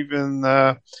even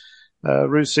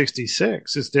Route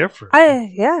 66. It's different.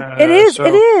 It is.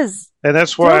 It is, and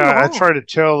that's why I try to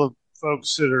tell the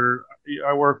folks that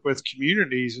I work with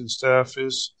communities and stuff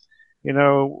is, you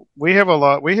know, we have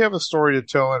a story to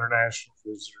tell international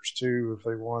visitors too if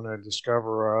they want to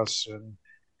discover us,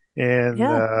 and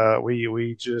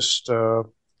we just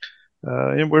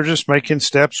and we're just making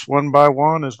steps one by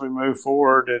one as we move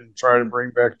forward and try to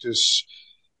bring back this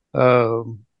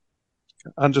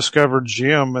undiscovered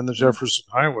gem in the Jefferson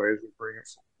Highway as we bring it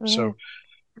forward. So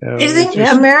I think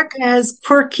America has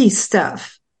quirky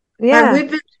stuff. Yeah, we've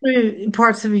been through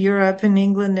parts of Europe and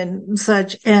England and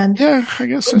such, and I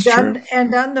guess that's true.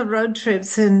 And done the road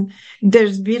trips, and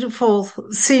there's beautiful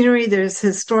scenery, there's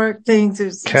historic things,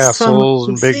 there's castles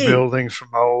and big buildings from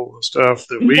old stuff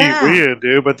that we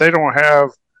do, but they don't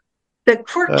have the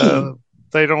quirky.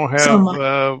 They don't have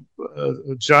a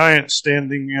giant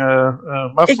standing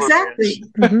muffler. Exactly.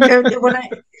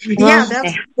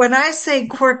 That's when I say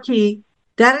quirky.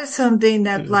 That is something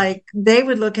that like they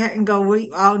would look at and go,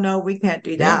 no, we can't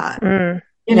do that.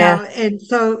 You know,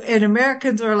 and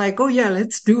Americans are like, oh yeah,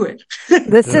 let's do it.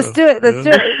 Let's just do it. Let's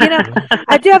do it. You know,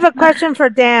 I do have a question for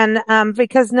Dan,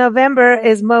 because November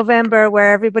is Movember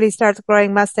where everybody starts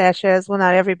growing mustaches. Well,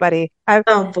 not everybody.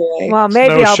 Oh boy. Well,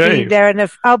 maybe I'll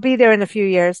be there in a few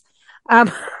years.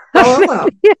 Well.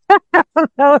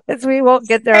 We won't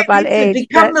get there about age.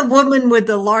 Become the woman with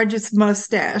the largest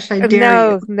mustache. I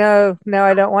dare you. No,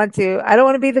 I don't want to. I don't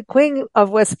want to be the queen of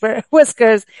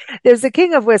whiskers. There's the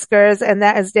king of whiskers, and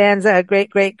that is Dan's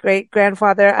great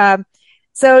grandfather.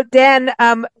 So Dan,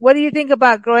 what do you think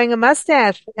about growing a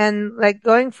mustache and like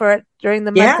going for it during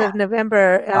the month of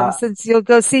November? Since you'll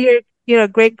go see your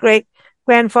great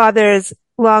grandfather's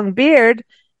long beard.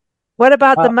 What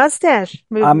about the mustache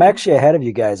movement? I'm actually ahead of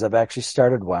you guys. I've actually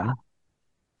started one.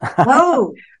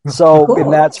 Oh, so cool.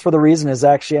 And that's for the reason is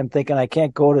actually I'm thinking I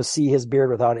can't go to see his beard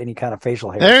without any kind of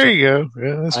facial hair. There you go.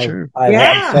 Yeah, that's true.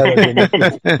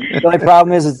 The only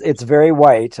problem is it's very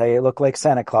white. I look like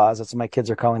Santa Claus. That's what my kids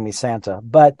are calling me Santa.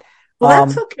 But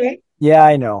that's okay. Yeah,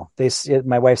 I know.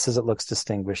 My wife says it looks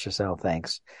distinguished. So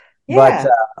thanks. Yeah.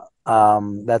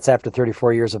 But that's after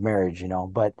 34 years of marriage, you know.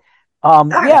 But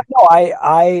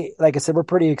I like I said, we're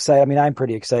pretty excited. I mean, I'm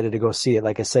pretty excited to go see it.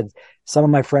 Like I said, some of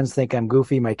my friends think I'm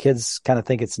goofy. My kids kind of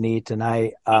think it's neat. And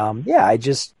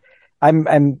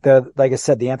like I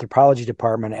said, the anthropology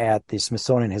department at the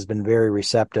Smithsonian has been very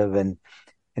receptive, and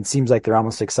it seems like they're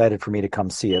almost excited for me to come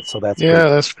see it. So that's Yeah,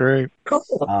 that's great.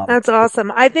 Cool. That's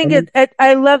awesome. I think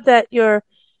I love that your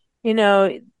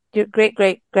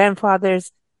great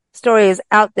grandfather's story is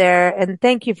out there, and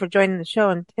thank you for joining the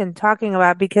show and talking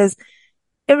about it, because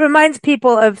it reminds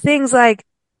people of things like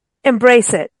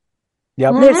embrace it.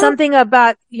 Yep. There's something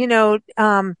about,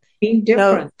 Being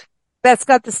different. Beth's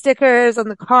got the stickers on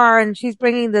the car and she's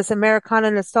bringing this Americana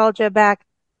nostalgia back.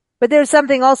 But there's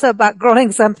something also about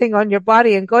growing something on your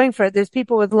body and going for it. There's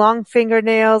people with long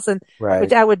fingernails, and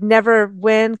which I would never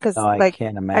win because I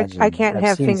can't imagine. I can't I've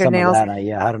have seen fingernails. Some of that.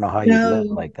 Yeah, I don't know how you live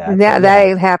like that. Yeah, that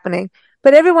ain't happening.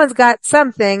 But everyone's got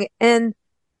something, and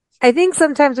I think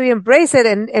sometimes we embrace it,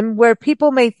 and where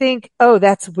people may think, oh,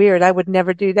 that's weird, I would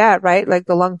never do that, right? Like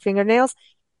the long fingernails.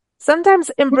 Sometimes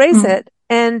embrace it.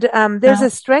 And there's a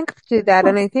strength to that.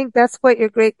 And I think that's what your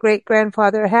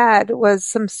great-great-grandfather had, was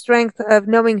some strength of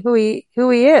knowing who he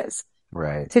is.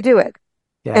 Right. To do it.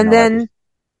 Yeah, and then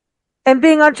and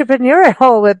being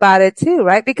entrepreneurial about it too,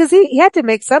 right? Because he had to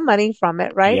make some money from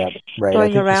it, right? Yeah, right.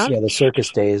 Going around. The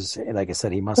circus days, like I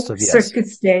said, he must have,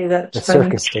 Circus day, that's the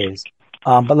circus days.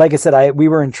 But like I said, we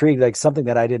were intrigued, like something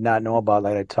that I did not know about,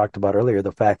 like I talked about earlier,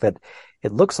 the fact that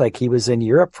it looks like he was in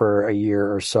Europe for a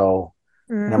year or so.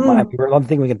 And one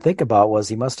thing we can think about was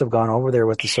he must have gone over there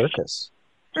with the circus.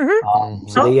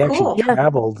 So they actually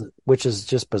traveled, which is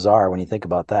just bizarre when you think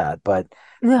about that. But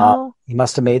he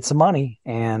must have made some money.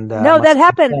 And that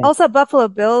happened. Also, Buffalo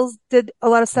Bills did a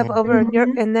lot of stuff over in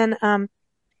Europe, and then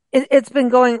it's been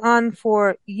going on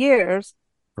for years.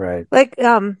 Right. Like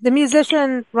the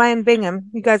musician Ryan Bingham,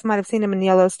 you guys might have seen him in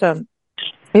Yellowstone.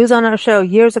 He was on our show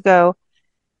years ago,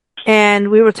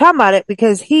 and we were talking about it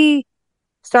because he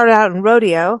started out in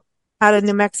rodeo out of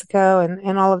New Mexico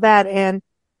and all of that, and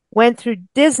went through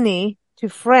Disney to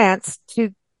France to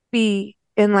be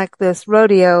in like this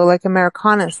rodeo, like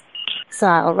Americana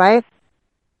style, right?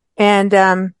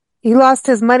 And he lost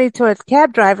his money to a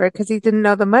cab driver because he didn't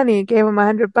know the money. He gave him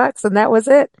 $100 and that was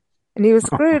it. And he was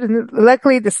screwed. And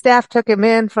luckily the staff took him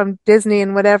in from Disney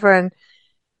and whatever, and,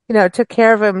 took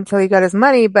care of him until he got his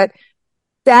money. But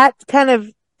that kind of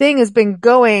thing has been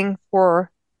going for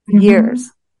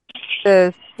years.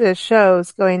 The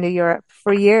shows going to Europe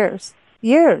for years.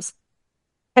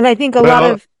 And I think a lot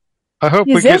of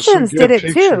musicians did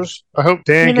it too. I hope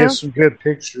Dan gets some good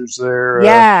pictures there.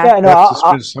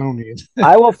 Smithsonian.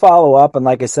 I will follow up. And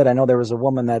like I said, I know there was a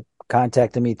woman that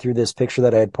contacted me through this picture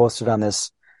that I had posted on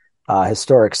this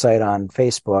historic site on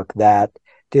Facebook that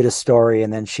did a story.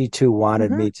 And then she too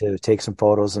wanted me to take some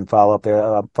photos and follow up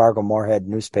there, Fargo Moorhead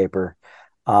newspaper.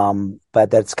 But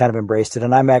that's kind of embraced it.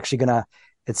 And I'm actually going to,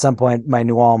 at some point, my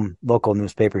New Ulm local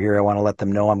newspaper here, I want to let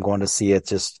them know I'm going to see it,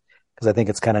 just because I think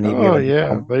it's kind of neat. Oh,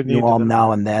 yeah. New Ulm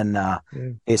Now and Then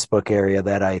Facebook area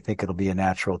that I think it'll be a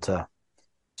natural to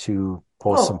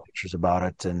post some pictures about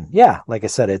it. And like I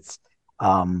said, it's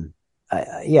I'm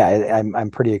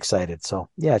pretty excited. So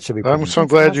it should be. I'm so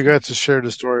glad you got to share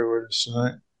the story with us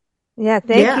tonight. Yeah,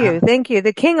 thank you.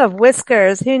 The king of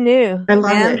whiskers. Who knew? I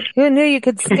love it. Who knew you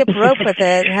could skip rope with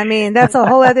it? I mean, that's a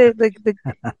whole other.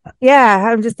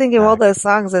 I'm just thinking of all those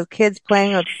songs of kids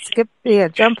playing with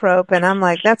jump rope, and I'm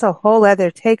like, that's a whole other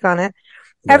take on it.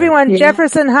 Right. Everyone,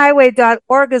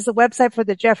 JeffersonHighway.org is the website for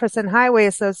the Jefferson Highway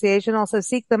Association. Also,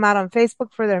 seek them out on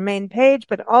Facebook for their main page,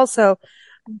 but also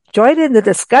join in the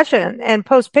discussion and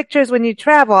post pictures when you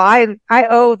travel. I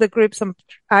owe the group some.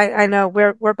 I know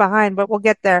we're behind, but we'll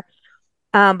get there.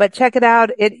 But check it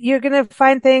out. You're going to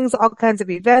find things, all kinds of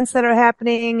events that are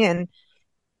happening. And,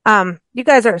 you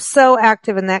guys are so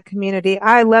active in that community.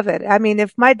 I love it. I mean,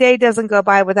 if my day doesn't go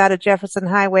by without a Jefferson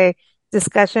Highway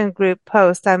discussion group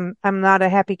post, I'm not a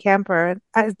happy camper.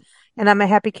 And I'm a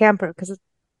happy camper because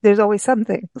there's always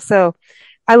something. So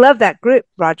I love that group,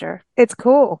 Roger. It's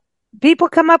cool. People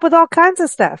come up with all kinds of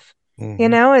stuff,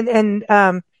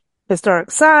 and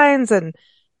historic signs and,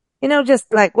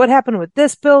 just like what happened with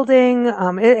this building.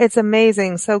 It's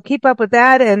amazing. So keep up with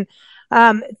that. And,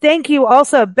 thank you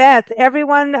also, Beth.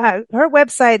 Everyone, her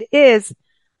website is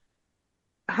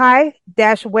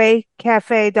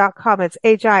high-waycafe.com. It's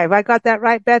HI. Have I got that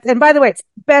right, Beth? And by the way, it's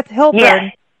Beth Hilburn.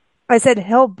 Yes. I said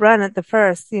Hilburn at the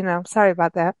first, sorry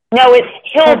about that. No, it's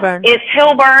Hilburn. It's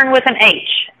Hilburn with an H.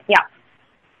 Yeah.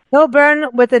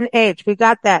 Hilburn with an H. We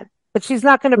got that. But she's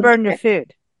not going to burn your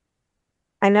food.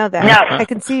 I know that. No, I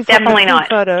can see from definitely the not.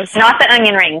 Photos. Not the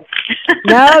onion rings.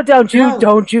 No, don't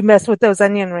you mess with those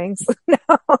onion rings. No.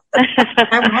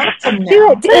 I want some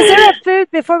now. Is there a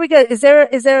food before we go? Is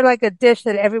there like a dish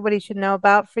that everybody should know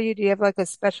about for you? Do you have like a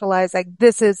specialized, like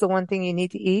this is the one thing you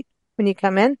need to eat when you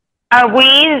come in?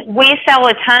 We sell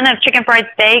a ton of chicken fried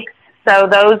steaks, so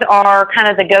those are kind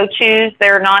of the go-tos.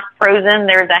 They're not frozen.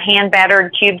 They're the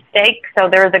hand-battered cube steak, so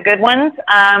they're the good ones.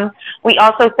 We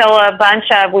also sell a bunch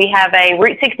of, we have a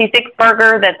Route 66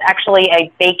 burger that's actually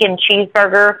a bacon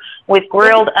cheeseburger with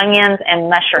grilled onions and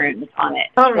mushrooms on it.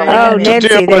 All right. Oh,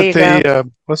 Nancy, there you go.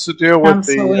 What's the deal with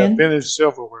so the in. vintage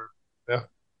silverware? Yeah.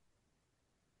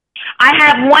 I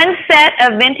have one set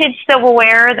of vintage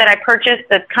silverware that I purchased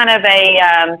that's kind of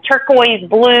a turquoise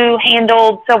blue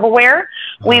handled silverware.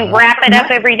 We wrap it up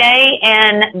every day,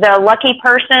 and the lucky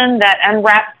person that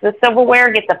unwraps the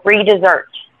silverware gets a free dessert.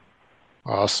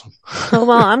 Awesome. Oh,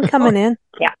 well, I'm coming in.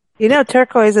 Yeah. You know,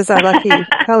 turquoise is our lucky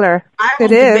color. I It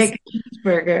want to is. make a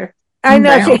cheeseburger. I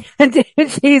know. Down.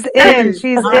 She's in.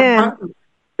 She's in.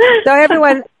 So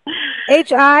everyone,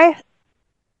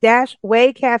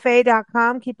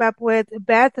 hi-waycafe.com. Keep up with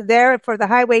Beth there for the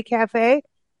Highway Cafe.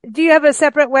 Do you have a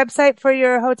separate website for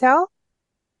your hotel?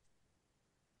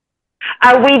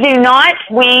 We do not.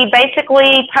 We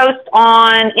basically post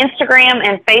on Instagram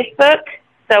and Facebook.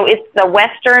 So it's the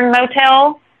Western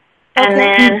Motel and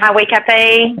then Highway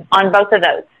Cafe on both of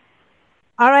those.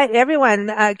 All right, everyone,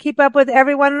 keep up with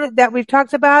everyone that we've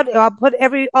talked about. I'll put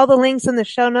all the links in the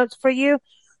show notes for you.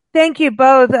 Thank you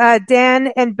both,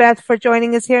 Dan and Beth, for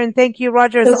joining us here. And thank you,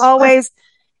 Roger, as always.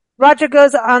 Roger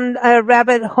goes on a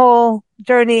rabbit hole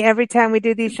journey every time we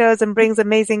do these shows and brings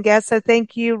amazing guests. So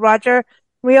thank you, Roger.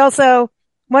 We also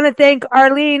want to thank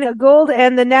Arlene Gould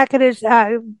and the Natchitoches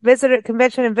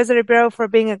Convention and Visitor Bureau for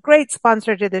being a great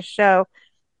sponsor to this show.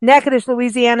 Natchitoches,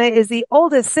 Louisiana is the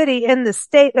oldest city in the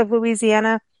state of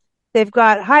Louisiana. They've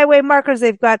got highway markers.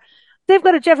 They've got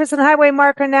a Jefferson highway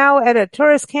marker now at a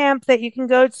tourist camp that you can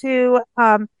go to.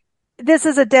 This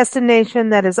is a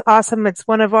destination that is awesome. It's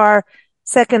one of our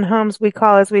second homes, we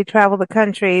call, as we travel the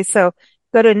country. So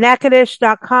go to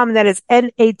natchitoches.com. That is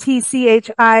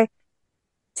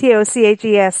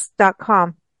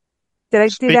NATCHITOCHES.com. Did I do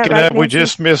Speaking that right? of that, we Nancy?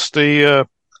 just missed the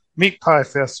Meat Pie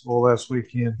Festival last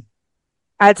weekend.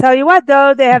 I tell you what,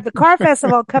 though, they have the Car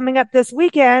Festival coming up this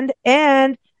weekend,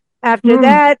 and after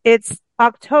that, it's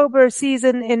October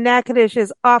season in Natchitoches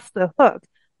is off the hook.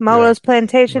 Molo's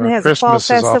Plantation has a fall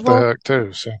Christmas is off festival. the hook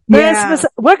too. So. Christmas,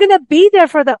 we're going to be there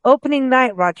for the opening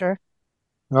night, Roger.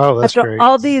 Oh, that's After great.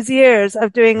 all these years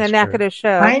of doing That's a Natchitoches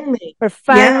show, Finally. we're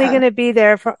finally going to be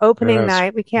there for opening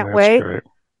night. We can't wait. Great.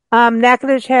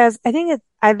 Natchitoches has, I think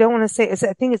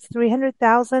it's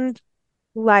 300,000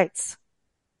 lights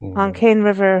on Cane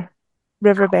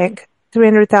Riverbank.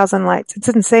 300,000 lights. It's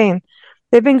insane.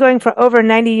 They've been going for over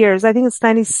 90 years. I think it's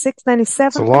 96, 97.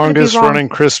 It's the longest running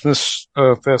Christmas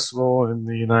festival in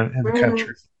the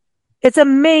country. It's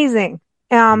amazing.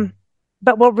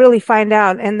 But we'll really find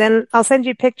out. And then I'll send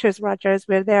you pictures, Roger, as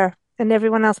we're there. And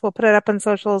everyone else will put it up on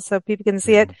socials so people can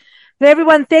see it. But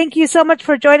everyone, thank you so much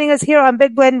for joining us here on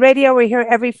Big Blend Radio. We're here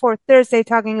every fourth Thursday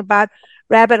talking about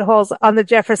rabbit holes on the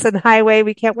Jefferson Highway.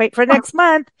 We can't wait for next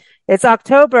month. It's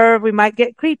October. We might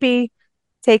get creepy.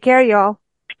 Take care, y'all.